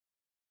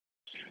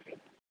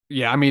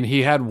 Yeah, I mean,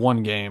 he had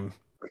 1 game.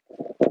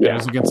 Yeah. It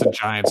was against the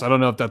Giants. I don't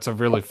know if that's a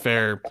really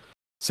fair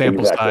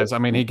sample Exactly. size. I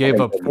mean, he I gave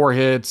think up 4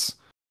 hits.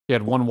 He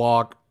had 1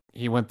 walk.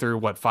 He went through,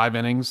 what, 5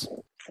 innings?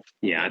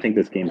 I think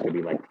this game's gonna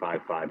be like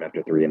 5-5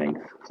 after 3 innings.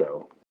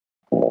 So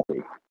we'll see.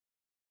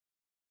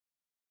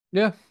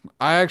 Yeah,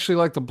 I actually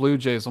like the Blue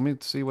Jays. Let me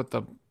see what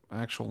the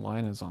actual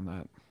line is on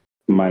that.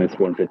 Minus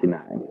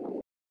 159.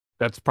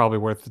 That's probably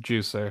worth the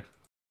juice there.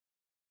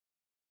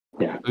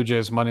 Yeah. Blue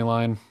Jays money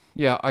line.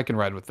 Yeah, I can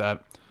ride with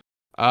that.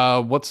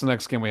 What's the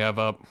next game we have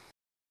up?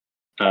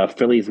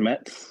 Phillies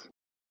Mets.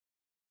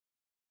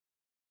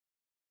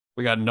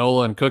 We got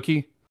Nola and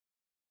Cookie.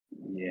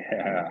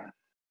 Yeah.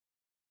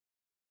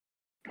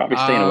 Probably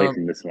staying away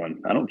from this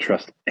one. I don't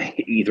trust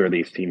either of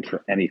these teams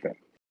for anything.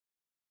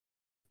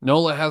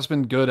 Nola has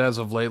been good as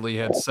of lately. He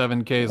had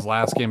 7 Ks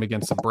last game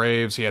against the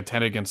Braves. He had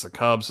 10 against the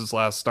Cubs his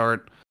last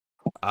start.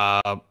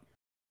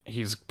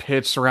 He's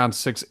pitched around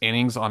 6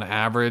 innings on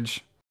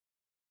average.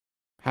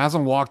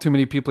 Hasn't walked too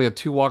many people. He had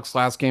 2 walks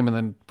last game, and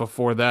then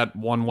before that,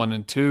 1,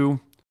 and 2.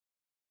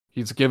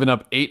 He's given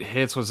up 8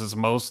 hits was his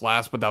most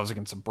last, but that was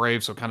against the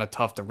Braves, so kind of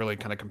tough to really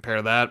kind of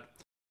compare that.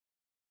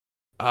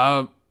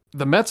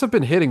 The Mets have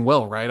been hitting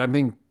well, right? I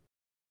mean,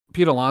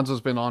 Pete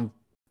Alonso's been on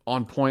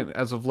point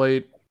as of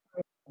late.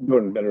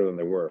 Doing better than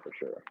they were for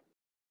sure.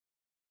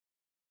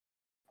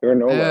 Their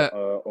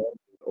Nola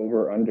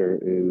over under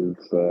is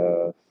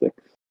 6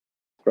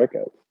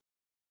 strikeouts.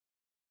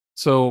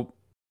 So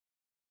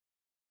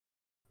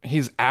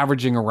he's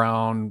averaging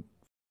around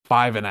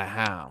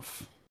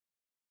 5.5.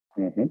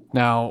 Mm-hmm.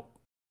 Now,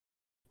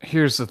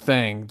 here's the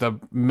thing. The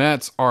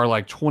Mets are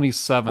like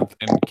 27th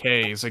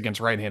in Ks against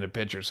right-handed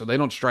pitchers, so they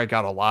don't strike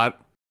out a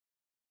lot.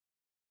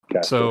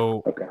 Gotcha.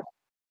 So, okay.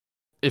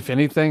 If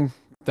anything,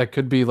 that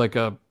could be like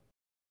a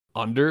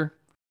under.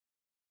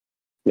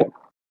 Yeah.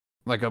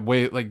 Like a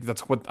way, like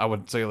that's what I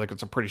would say. Like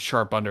it's a pretty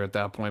sharp under at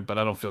that point, but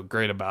I don't feel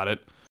great about it.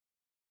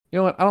 You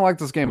know what? I don't like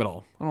this game at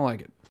all. I don't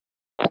like it.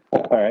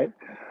 All right.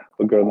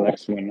 We'll go to the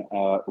next one.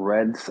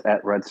 Reds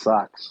at Red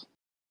Sox.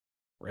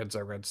 Reds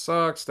are Red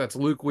Sox. That's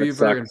Luke Red Weaver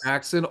Sox. and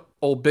Paxton.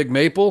 Old Big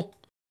Maple.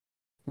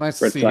 Nice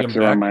to Red see Sox him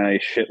are back. on my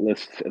shit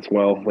list as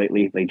well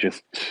lately. They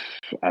just,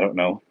 I don't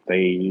know.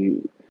 They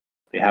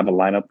have a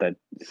lineup that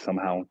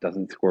somehow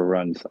doesn't score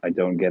runs. I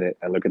don't get it.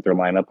 I look at their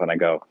lineup and I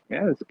go,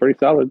 yeah, it's pretty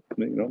solid.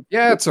 You know.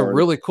 Yeah, it's a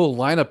really cool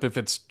lineup if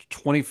it's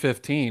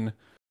 2015.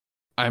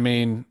 I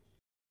mean,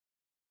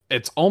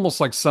 it's almost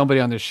like somebody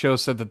on this show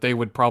said that they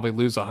would probably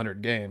lose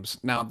 100 games.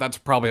 Now, that's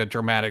probably a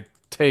dramatic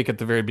take at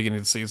the very beginning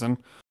of the season,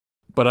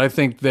 but I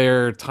think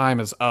their time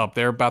is up.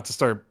 They're about to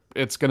start.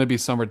 It's going to be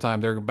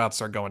summertime. They're about to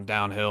start going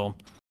downhill.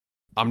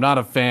 I'm not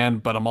a fan,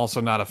 but I'm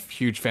also not a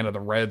huge fan of the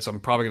Reds. I'm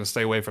probably going to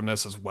stay away from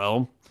this as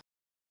well.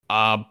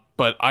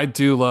 But I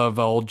do love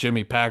old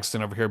Jimmy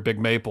Paxton over here, Big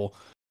Maple.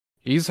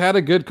 He's had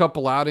a good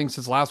couple outings.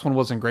 His last one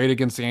wasn't great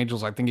against the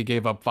Angels. I think he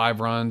gave up 5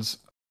 runs,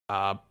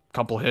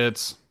 couple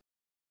hits.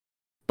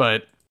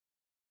 But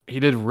he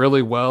did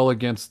really well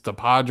against the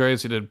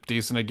Padres. He did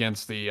decent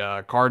against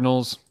the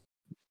Cardinals.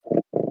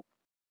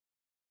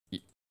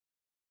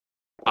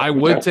 I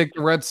would take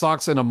the Red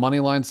Sox in a money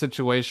line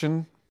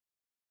situation.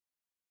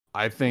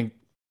 I think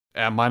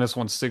at minus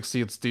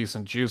 160, it's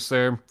decent juice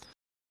there.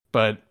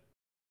 But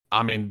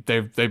I mean,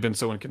 they've been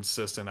so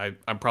inconsistent.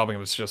 I'm probably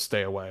going to just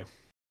stay away.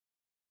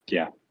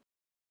 Yeah.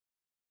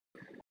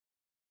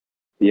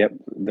 Yep,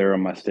 they're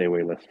on my stay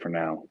away list for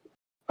now.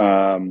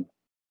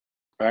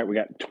 All right, we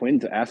got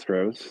Twins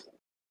Astros.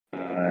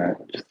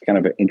 Just kind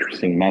of an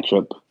interesting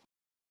matchup.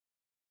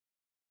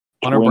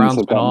 Hunter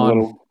Brown's been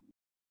on.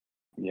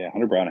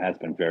 Hunter Brown has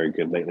been very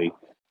good lately.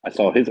 I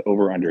saw his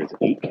over-under is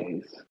 8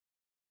 Ks.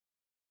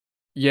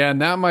 Yeah,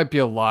 and that might be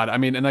a lot. I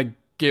mean, and I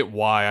get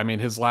why. I mean,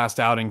 his last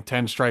outing,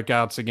 10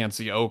 strikeouts against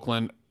the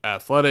Oakland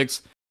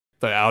Athletics.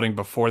 The outing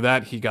before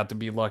that, he got to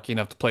be lucky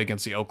enough to play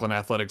against the Oakland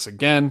Athletics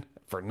again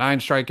for 9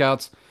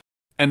 strikeouts.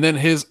 And then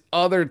his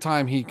other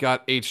time he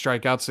got 8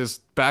 strikeouts, his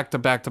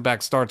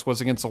back-to-back-to-back starts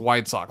was against the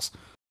White Sox.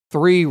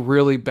 3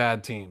 really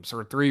bad teams,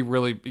 or 3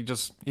 really,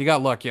 he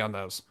got lucky on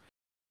those.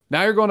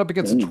 Now you're going up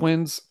against the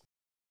Twins.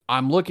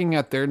 I'm looking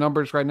at their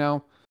numbers right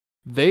now.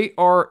 They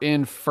are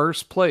in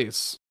first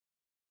place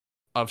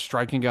of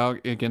striking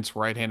out against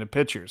right-handed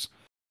pitchers.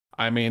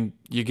 I mean,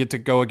 you get to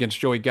go against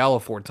Joey Gallo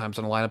 4 times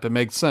in a lineup. It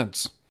makes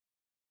sense.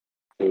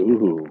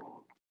 Ooh.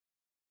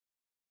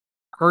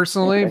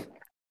 Personally,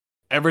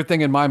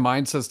 everything in my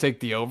mind says take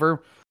the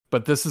over,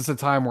 but this is the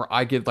time where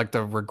I get like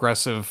the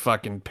regressive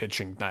fucking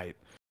pitching night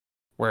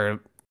where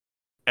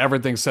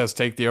everything says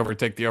take the over,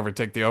 take the over,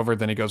 take the over,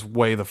 then he goes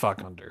way the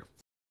fuck under.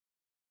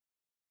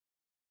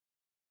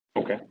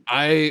 Okay.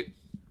 I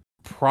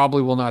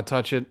probably will not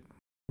touch it,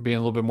 being a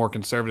little bit more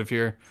conservative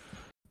here,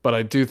 but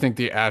I do think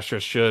the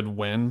Astros should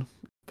win.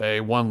 They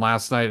won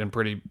last night and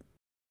pretty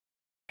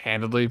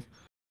handedly.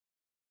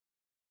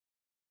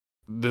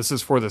 This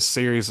is for the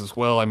series as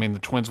well. I mean, the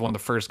Twins won the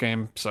first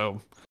game, so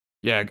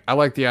yeah, I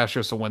like the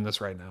Astros to win this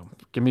right now.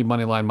 Give me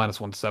money line minus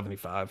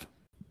 175.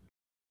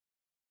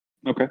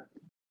 Okay.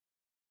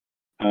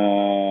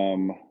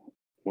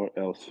 What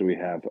else do we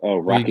have? Oh,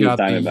 Rockies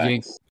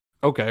Diamondbacks.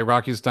 Okay,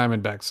 Rockies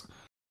Diamondbacks.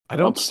 I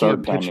don't see a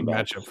pitching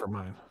matchup for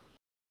mine.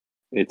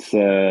 It's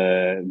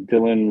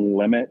Dylan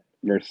Lemmet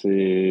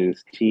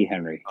versus T.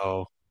 Henry.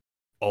 Oh,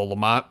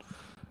 Lamont.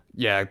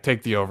 Yeah,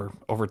 take the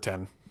over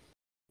 10.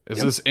 Is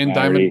Yep. this in I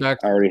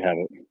Diamondbacks? already have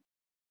it.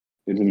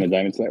 It's in the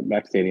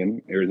Diamondback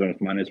Stadium.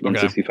 Arizona's minus Okay.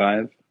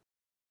 165.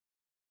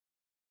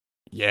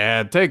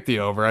 Yeah, take the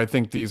over. I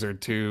think these are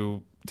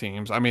two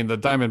teams. I mean, the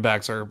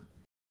Diamondbacks are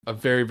a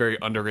very, very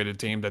underrated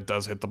team that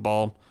does hit the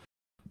ball.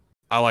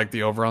 I like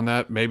the over on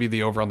that. Maybe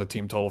the over on the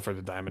team total for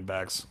the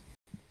Diamondbacks.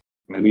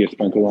 Maybe a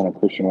sprinkle on a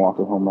Christian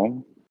Walker home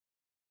run.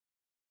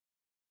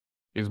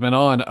 He's been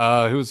on.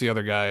 Who's the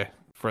other guy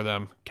for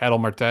them? Cattle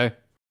Marte.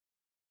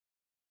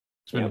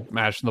 He's been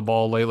mashing the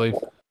ball lately.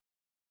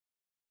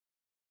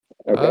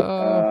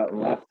 Okay.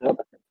 Last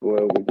up,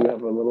 well, we do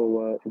have a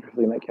little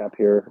interesting nightcap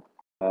here.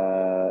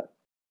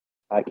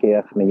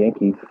 IKF and the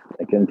Yankees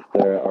against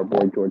our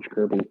boy George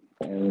Kirby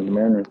and the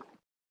Mariners.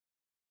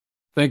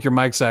 Think your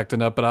mic's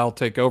acting up, but I'll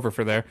take over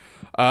for there.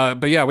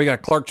 But yeah, we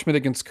got Clark Schmidt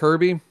against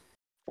Kirby.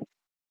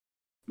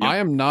 Yep. I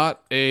am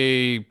not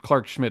a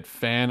Clark Schmidt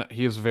fan.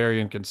 He is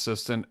very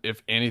inconsistent.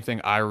 If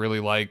anything, I really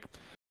like.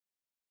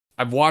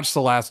 I've watched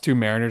the last two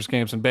Mariners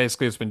games, and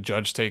basically it's been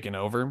Judge taking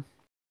over.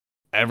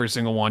 Every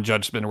single one,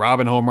 Judge's been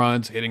robbing home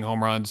runs, hitting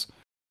home runs.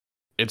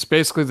 It's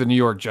basically the New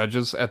York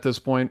Judges at this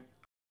point.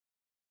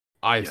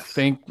 I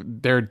think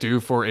they're due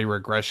for a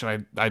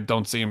regression. I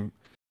don't see him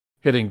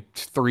hitting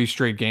 3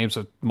 straight games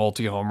with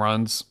multi-home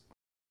runs.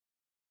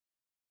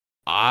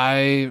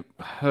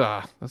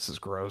 This is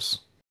gross.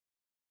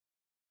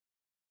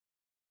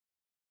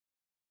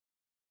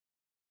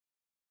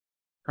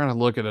 Trying to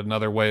look at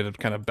another way to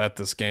kind of bet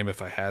this game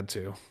if I had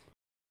to.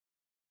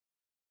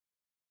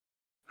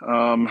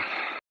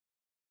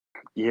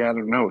 Yeah, I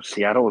don't know.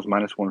 Seattle is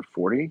minus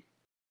 140.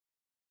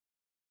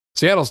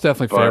 Seattle's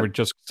definitely favored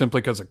just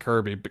simply because of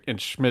Kirby, and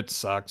Schmidt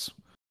sucks.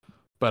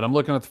 But I'm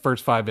looking at the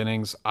first 5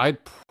 innings. I'd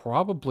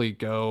probably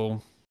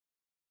go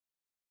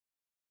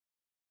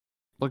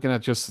looking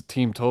at just the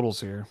team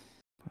totals here.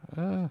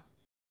 On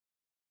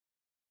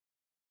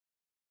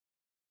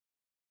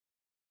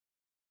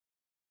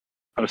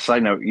a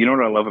side note, you know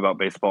what I love about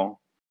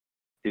baseball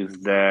is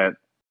that,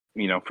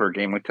 for a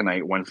game like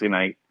tonight, Wednesday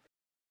night,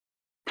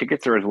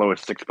 tickets are as low as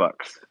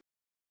 $6.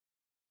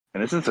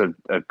 And this is a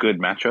good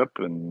matchup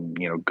and,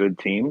 good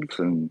teams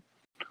and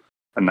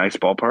a nice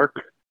ballpark.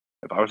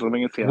 If I was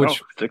living in Seattle,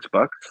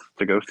 $6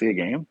 to go see a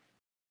game.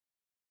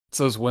 It's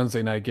those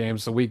Wednesday night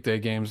games, the weekday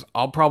games.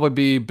 I'll probably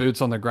be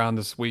boots on the ground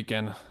this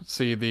weekend.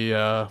 See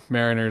the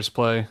Mariners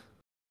play.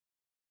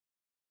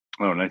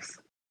 Oh, nice.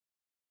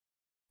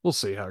 We'll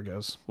see how it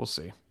goes. We'll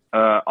see.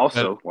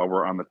 Also, while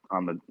we're on the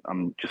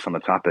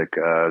topic,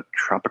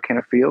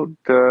 Tropicana Field,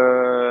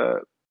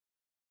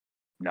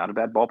 not a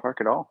bad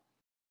ballpark at all.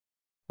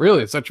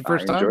 Really? Is that your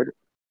first time? I enjoyed it.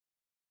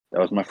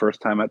 That was my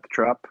first time at the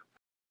Trop.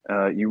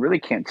 You really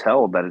can't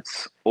tell that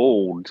it's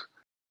old,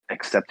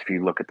 except if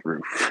you look at the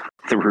roof.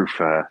 The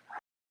roof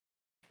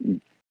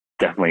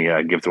definitely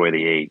gives away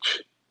the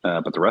age,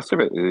 but the rest of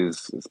it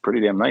is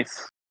pretty damn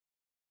nice.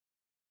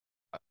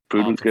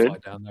 Food was good. Fly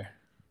down there.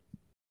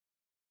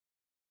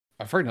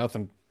 I've heard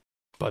nothing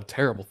but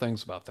terrible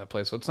things about that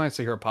place, so it's nice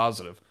to hear a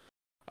positive.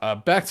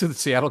 Back to the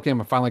Seattle game,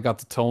 I finally got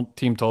the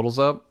team totals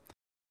up.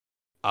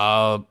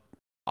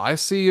 I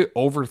see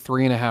over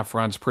 3.5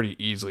 runs pretty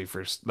easily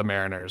for the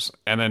Mariners.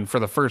 And then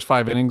for the first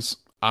 5 innings,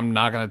 I'm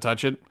not going to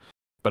touch it,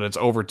 but it's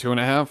over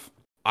 2.5.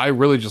 I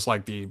really just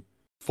like the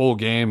full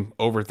game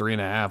over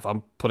 3.5.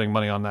 I'm putting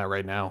money on that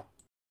right now.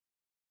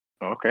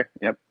 Okay.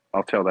 Yep.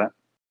 I'll tell that.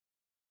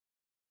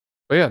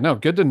 But yeah, no,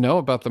 good to know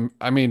about them.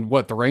 I mean,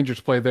 the Rangers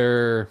play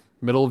there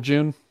middle of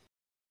June?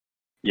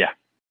 Yeah.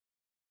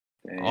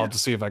 I'll have to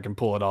see if I can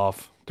pull it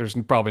off. There's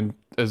probably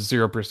a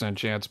 0%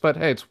 chance, but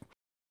hey, it's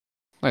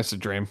nice to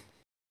dream.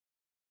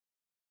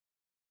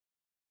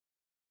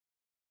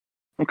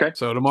 Okay.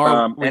 So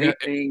tomorrow,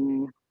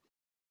 anything?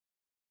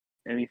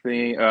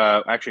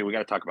 Actually, we got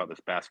to talk about this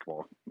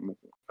basketball thing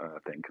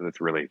because it's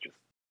really just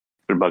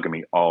been bugging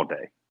me all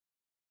day.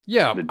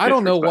 Yeah, I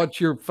don't know what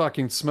you're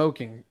fucking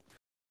smoking.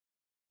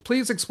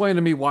 Please explain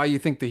to me why you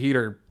think the Heat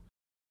are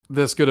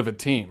this good of a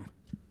team.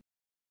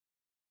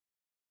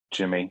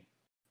 Jimmy,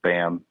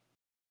 Bam,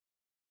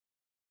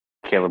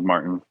 Caleb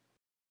Martin,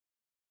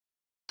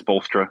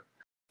 Spoelstra.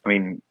 I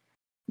mean,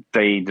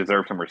 they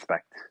deserve some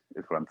respect,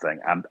 is what I'm saying.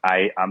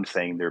 I'm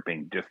saying they're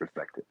being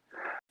disrespected.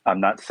 I'm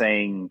not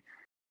saying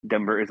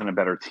Denver isn't a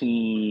better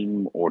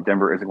team or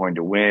Denver isn't going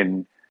to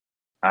win.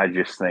 I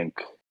just think,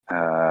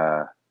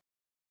 I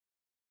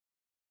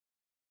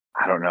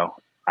don't know.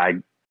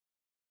 I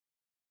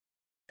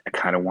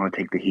kind of want to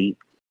take the Heat.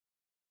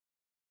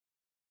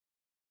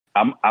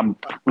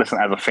 Listen,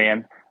 as a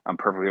fan, I'm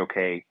perfectly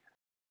okay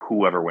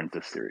whoever wins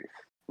this series,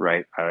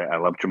 right? I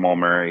love Jamal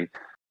Murray,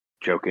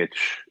 Jokic,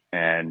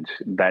 and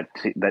that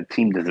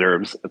team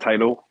deserves a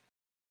title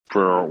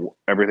for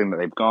everything that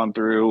they've gone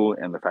through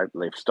and the fact that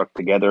they've stuck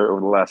together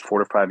over the last 4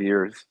 to 5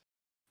 years.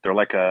 They're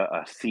like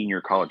a senior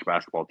college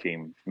basketball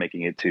team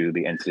making it to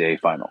the NCAA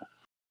final.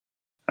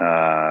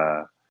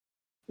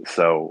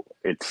 So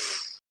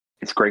it's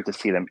great to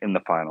see them in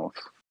the finals.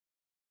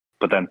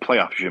 But then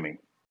playoff Jimmy.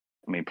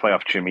 I mean,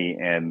 playoff Jimmy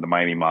and the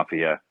Miami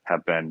Mafia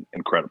have been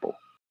incredible.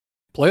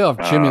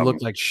 Playoff Jimmy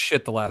looked like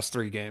shit the last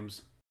 3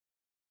 games.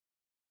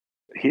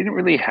 He didn't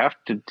really have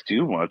to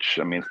do much.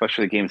 I mean,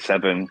 especially Game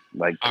 7,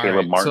 like All Caleb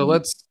right, Martin. so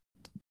let's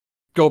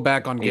go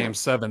back on Game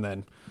 7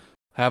 then.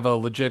 Have a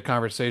legit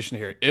conversation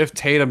here. If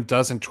Tatum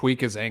doesn't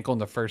tweak his ankle in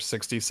the first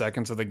 60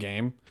 seconds of the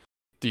game,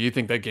 do you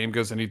think that game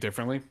goes any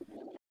differently?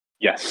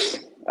 Yes,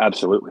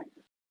 absolutely.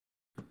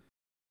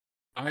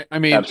 I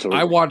mean, absolutely.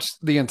 I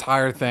watched the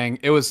entire thing.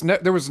 It was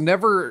there was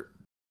never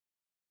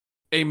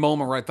a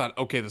moment where I thought,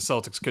 okay, the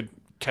Celtics could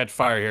catch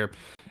fire here.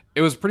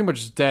 It was pretty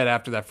much dead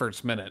after that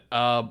first minute.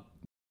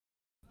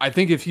 I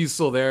think if he's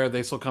still there,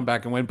 they still come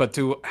back and win. But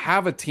to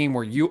have a team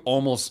where you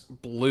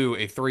almost blew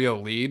a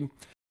 3-0 lead,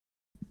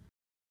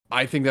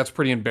 I think that's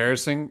pretty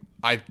embarrassing.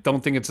 I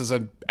don't think it's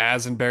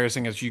as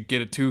embarrassing as you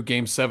get it to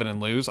Game 7 and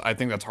lose. I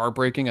think that's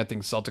heartbreaking. I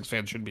think Celtics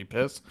fans should be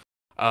pissed.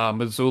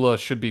 Missoula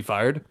should be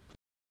fired.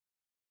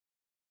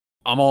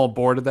 I'm all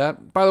aboard of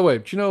that. By the way,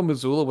 do you know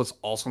Missoula was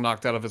also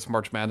knocked out of its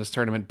March Madness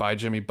tournament by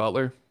Jimmy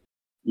Butler?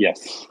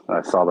 Yes,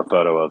 I saw the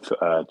photo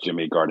of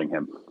Jimmy guarding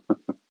him.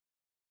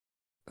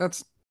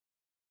 It's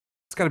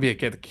got to be a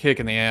kick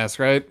in the ass,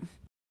 right?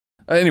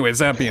 Anyways,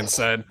 that being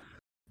said,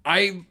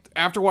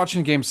 after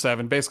watching Game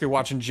 7, basically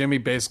watching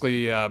Jimmy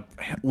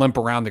limp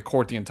around the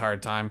court the entire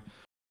time,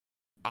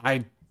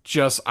 I'm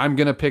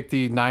going to pick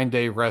the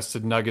 9-day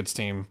rested Nuggets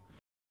team.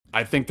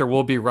 I think there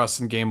will be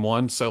rust in Game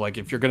 1, so like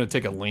if you're going to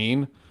take a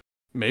lean,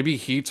 maybe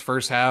Heat's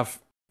first half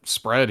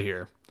spread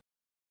here.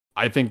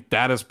 I think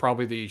that is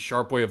probably the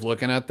sharp way of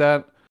looking at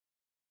that.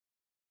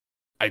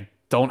 I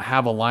don't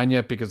have a line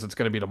yet because it's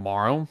going to be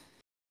tomorrow,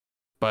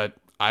 but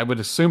I would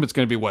assume it's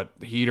going to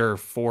be Heat are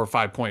 4 or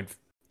 5 point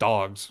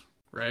dogs,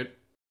 right?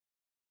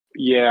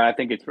 Yeah, I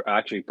think it's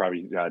actually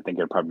probably. I think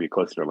it'd probably be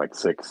closer to like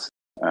 6.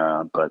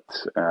 But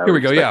here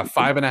we go. Yeah,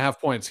 5.5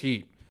 points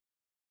Heat.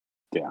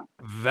 Yeah,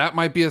 that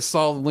might be a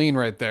solid lean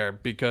right there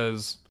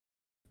because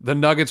the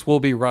Nuggets will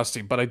be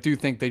rusty, but I do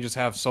think they just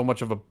have so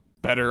much of a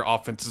better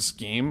offensive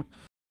scheme.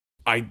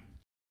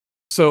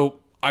 So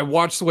I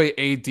watched the way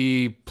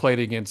AD played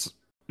against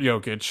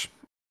Jokic.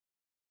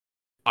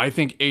 I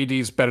think AD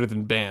is better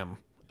than Bam.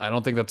 I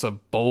don't think that's a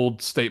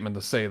bold statement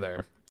to say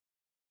there.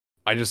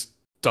 I just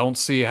don't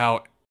see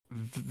how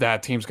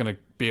that team's going to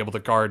be able to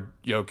guard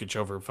Jokic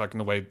over fucking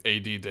the way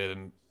AD did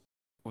and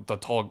with the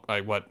tall,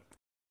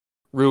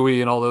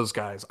 Rui and all those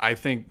guys. I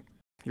think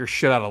you're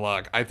shit out of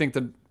luck. I think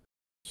the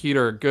Heat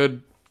are a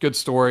good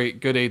story,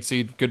 good 8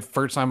 seed, good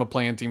first time a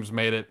playing team's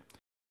made it.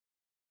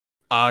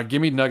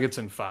 Give me Nuggets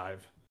in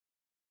 5.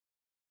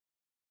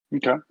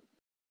 Okay.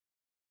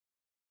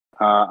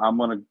 I'm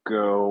gonna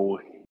go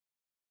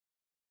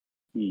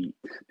Heat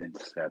in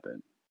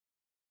 7.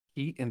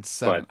 Heat in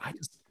 7. But,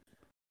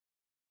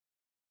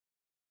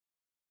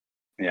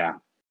 yeah.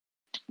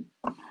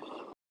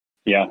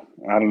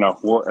 I don't know.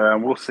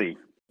 We'll see.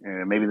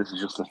 Maybe this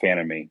is just a fan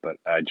of me, but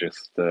I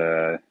just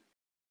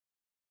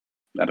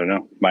I don't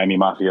know. Miami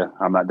Mafia.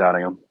 I'm not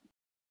doubting them.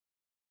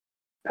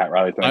 Pat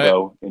Riley's gonna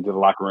go into the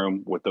locker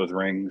room with those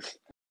rings,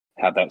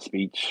 have that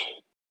speech.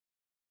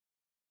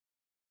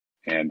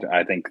 And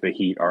I think the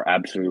Heat are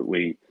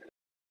absolutely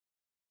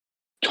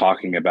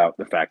talking about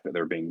the fact that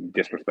they're being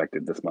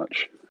disrespected this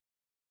much.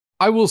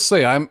 I will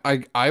say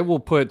I will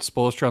put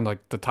Spoelstra on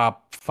like the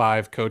top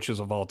 5 coaches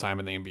of all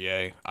time in the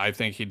NBA. I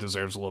think he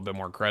deserves a little bit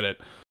more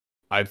credit.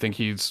 I think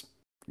he's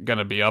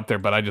gonna be up there,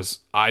 but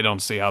I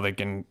don't see how they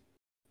can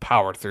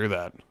power through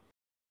that.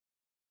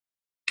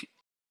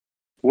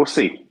 We'll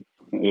see.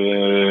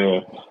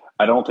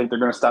 I don't think they're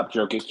going to stop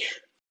Jokic.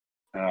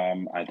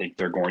 I think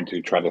they're going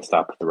to try to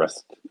stop the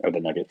rest of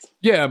the Nuggets.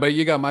 Yeah, but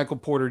you got Michael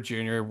Porter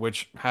Jr.,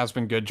 which has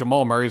been good.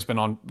 Jamal Murray's been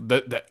on.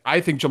 I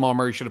think Jamal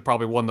Murray should have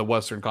probably won the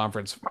Western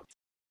Conference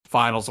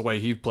Finals the way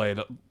he played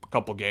a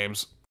couple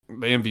games.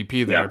 The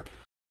MVP there. Yeah.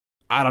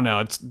 I don't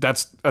know.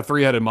 That's a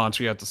 3-headed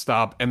monster you have to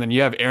stop. And then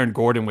you have Aaron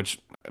Gordon, which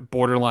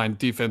borderline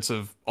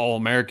defensive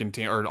All-American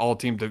team or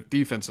all-team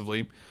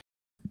defensively.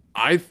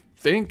 I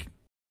think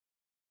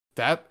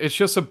that it's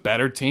just a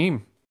better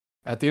team.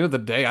 At the end of the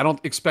day, I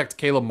don't expect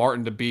Caleb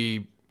Martin to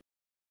be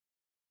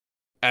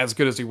as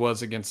good as he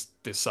was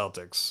against the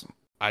Celtics.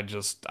 I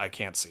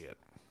can't see it.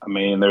 I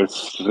mean, there's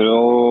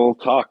still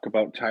talk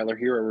about Tyler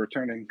Hero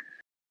returning.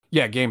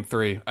 Yeah, Game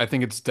 3. I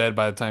think it's dead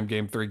by the time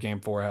Game 3,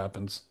 Game 4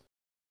 happens.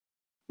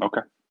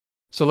 Okay.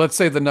 So let's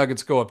say the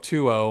Nuggets go up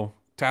 2-0.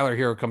 Tyler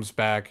Hero comes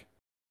back.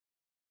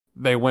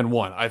 They win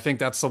 1. I think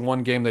that's the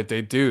one game that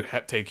they do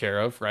take care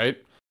of, right?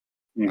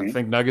 Mm-hmm. I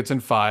think Nuggets in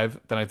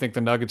 5. Then I think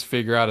the Nuggets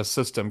figure out a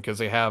system because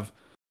they have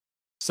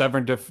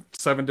 7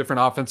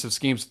 different offensive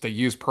schemes that they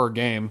use per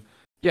game.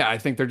 Yeah, I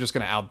think they're just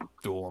going to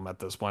out-duel them at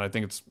this point. I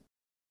think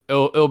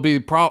it'll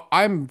be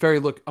I'm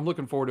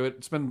looking forward to it.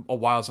 It's been a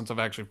while since I've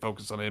actually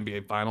focused on the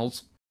NBA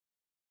Finals.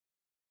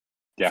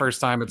 Yeah.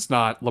 First time it's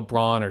not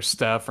LeBron or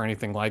Steph or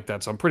anything like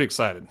that, so I'm pretty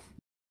excited.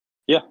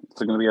 Yeah,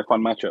 it's going to be a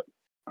fun matchup.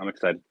 I'm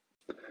excited.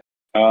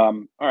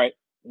 All right.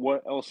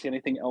 What else?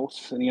 Anything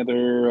else? Any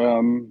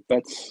other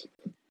bets?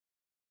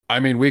 I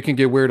mean, we can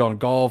get weird on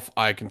golf.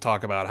 I can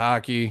talk about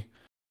hockey.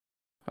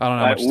 I don't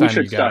know how much We time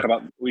should you got.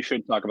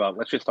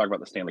 let's just talk about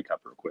the Stanley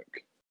Cup real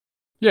quick.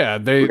 Yeah,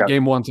 We got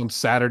game one's on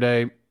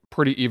Saturday.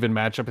 Pretty even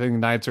matchup. I think the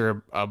Knights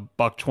are a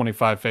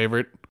 $1.25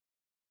 favorite.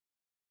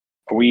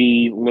 Are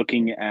we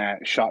looking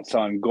at shots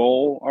on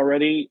goal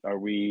already? Are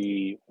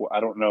we? I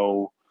don't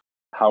know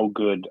how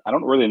good. I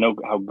don't really know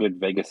how good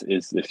Vegas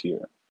is this year.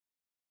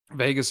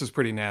 Vegas is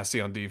pretty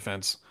nasty on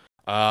defense.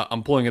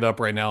 I'm pulling it up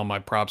right now on my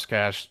props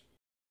cache,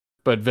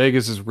 but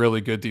Vegas is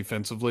really good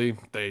defensively.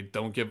 They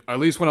don't give, at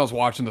least when I was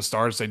watching the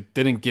Stars, they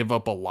didn't give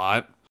up a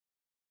lot.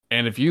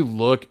 And if you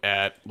look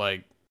at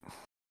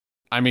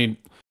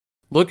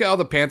look at how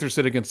the Panthers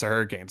did against the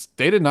Hurricanes.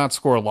 They did not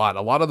score a lot.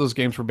 A lot of those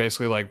games were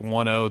basically like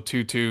 1-0,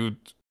 2-2,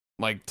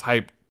 like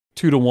type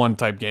 2-1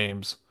 type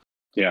games.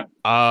 Yeah.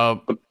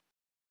 Not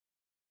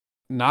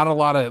a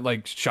lot of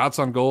like shots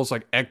on goals.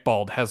 Like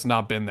Ekbald has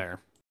not been there.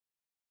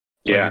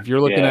 Yeah. Like if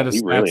you're looking at his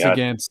he stats really had-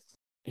 against,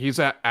 he's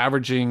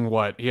averaging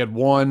what? He had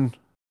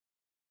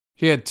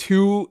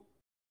 2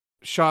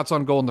 shots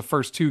on goal in the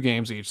first 2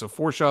 games each. So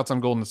 4 shots on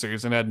goal in the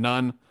series and had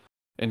none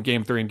in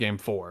game 3 and game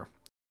 4.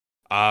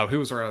 Who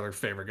was our other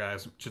favorite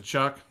guys?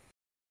 Chachuk?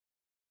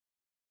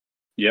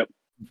 Yep.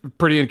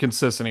 Pretty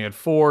inconsistent. He had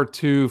 4,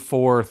 2,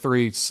 4,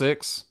 3,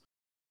 6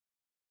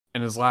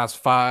 in his last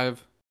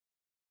 5.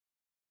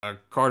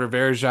 Carter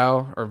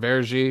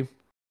Vergy.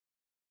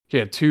 He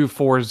had 2,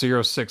 4,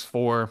 0, 6,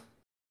 4.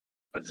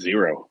 A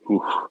 0.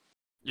 Oof.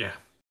 Yeah.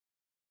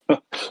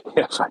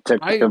 If I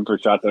took him for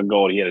shots on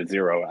goal, he had a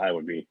 0. I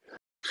would be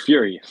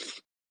furious.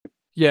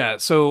 Yeah.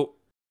 So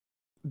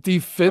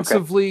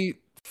defensively,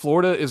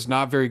 Florida is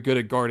not very good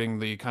at guarding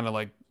the kind of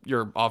like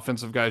your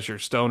offensive guys, your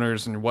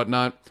stoners and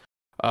whatnot.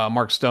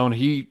 Mark Stone,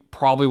 he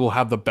probably will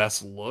have the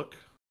best look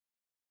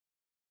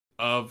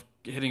of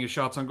hitting his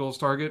shots on goals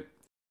target.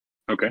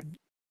 Okay.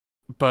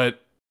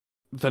 But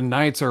the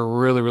Knights are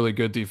really, really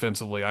good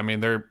defensively. I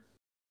mean,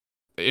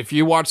 if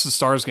you watch the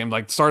Stars game,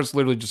 like the Stars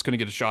literally just couldn't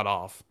get a shot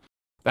off.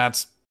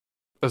 That's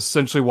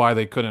essentially why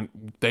they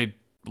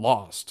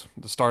lost.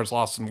 The Stars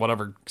lost in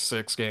whatever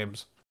 6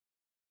 games.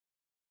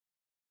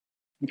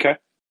 Okay.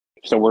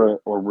 So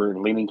we're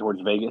leaning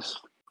towards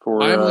Vegas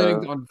for. I'm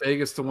leaning on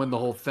Vegas to win the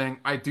whole thing.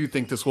 I do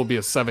think this will be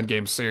a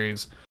 7-game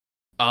series.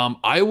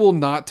 I will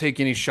not take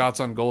any shots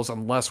on goals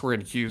unless we're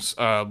in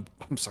Houston.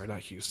 I'm sorry,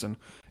 not Houston.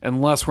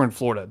 Unless we're in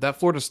Florida. That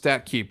Florida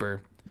stat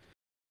keeper,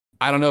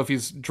 I don't know if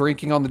he's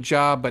drinking on the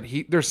job, but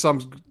there's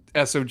some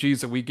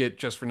SOGs that we get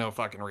just for no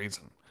fucking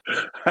reason.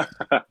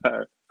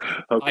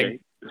 Okay.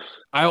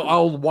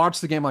 I'll watch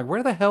the game like,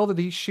 where the hell did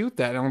he shoot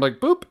that? And I'm like,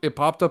 boop, it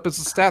popped up as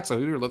a stat. So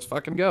let's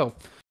fucking go.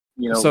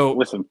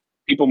 Listen,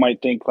 people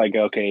might think like,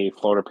 okay,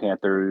 Florida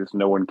Panthers,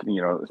 no one can,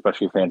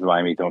 especially fans of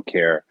Miami don't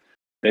care.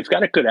 They've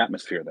got a good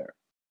atmosphere there.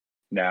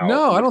 Now,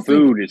 no, I don't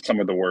food think is some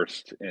of the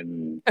worst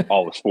in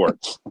all the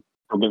sports.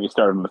 Don't get me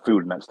started on the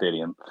food in that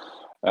stadium.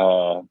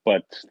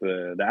 But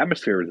the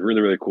atmosphere is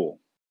really, really cool.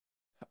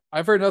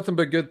 I've heard nothing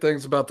but good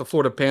things about the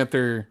Florida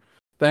Panther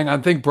thing. I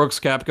think Brooks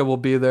Koepka will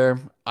be there.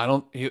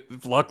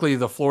 Luckily,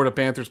 the Florida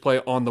Panthers play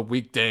on the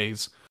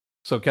weekdays,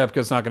 so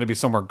Koepka's not going to be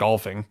somewhere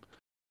golfing.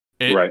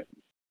 Right.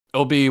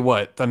 It'll be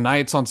the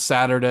Knights on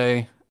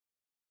Saturday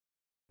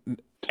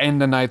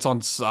and the Knights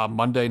on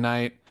Monday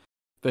night.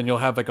 Then you'll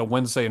have like a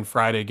Wednesday and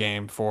Friday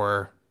game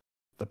for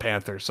the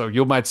Panthers. So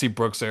you might see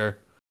Brooks there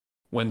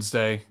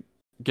Wednesday,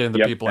 getting the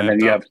people and then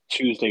amped you up. have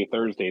Tuesday,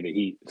 Thursday to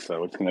eat.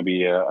 So it's going to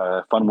be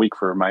a fun week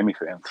for Miami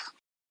fans.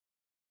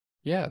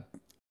 Yeah.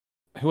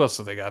 Who else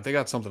do they got? They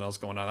got something else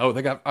going on. Oh,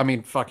 they got,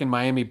 fucking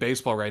Miami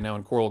baseball right now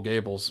in Coral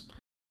Gables.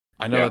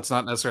 I know it's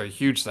not necessarily a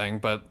huge thing,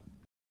 but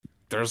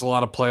there's a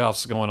lot of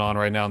playoffs going on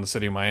right now in the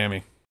city of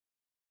Miami.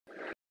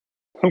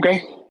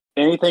 Okay.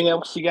 Anything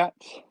else you got?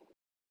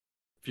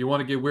 If you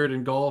want to get weird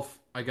in golf,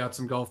 I got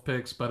some golf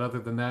picks, but other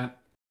than that,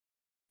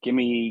 give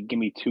me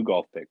 2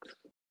 golf picks.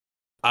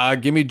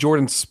 Give me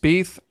Jordan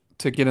Spieth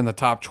to get in the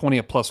top 20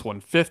 at plus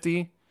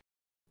 150.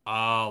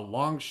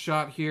 Long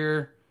shot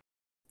here.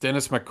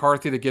 Dennis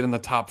McCarthy to get in the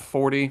top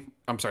 40.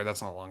 I'm sorry,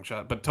 that's not a long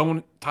shot. But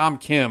Tom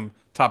Kim,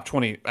 top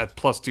 20 at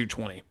plus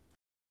 220.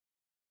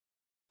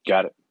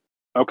 Got it.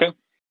 Okay.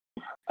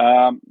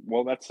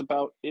 Well, that's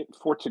about it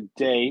for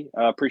today.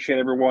 Appreciate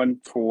everyone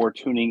for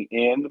tuning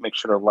in. Make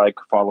sure to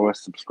follow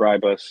us,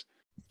 subscribe us.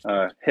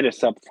 Hit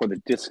us up for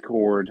the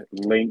Discord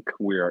link.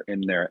 We are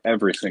in there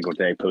every single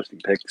day posting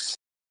picks.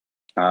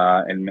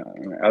 And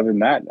other than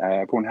that,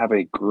 everyone have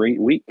a great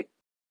week.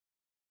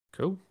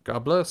 Cool.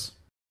 God bless.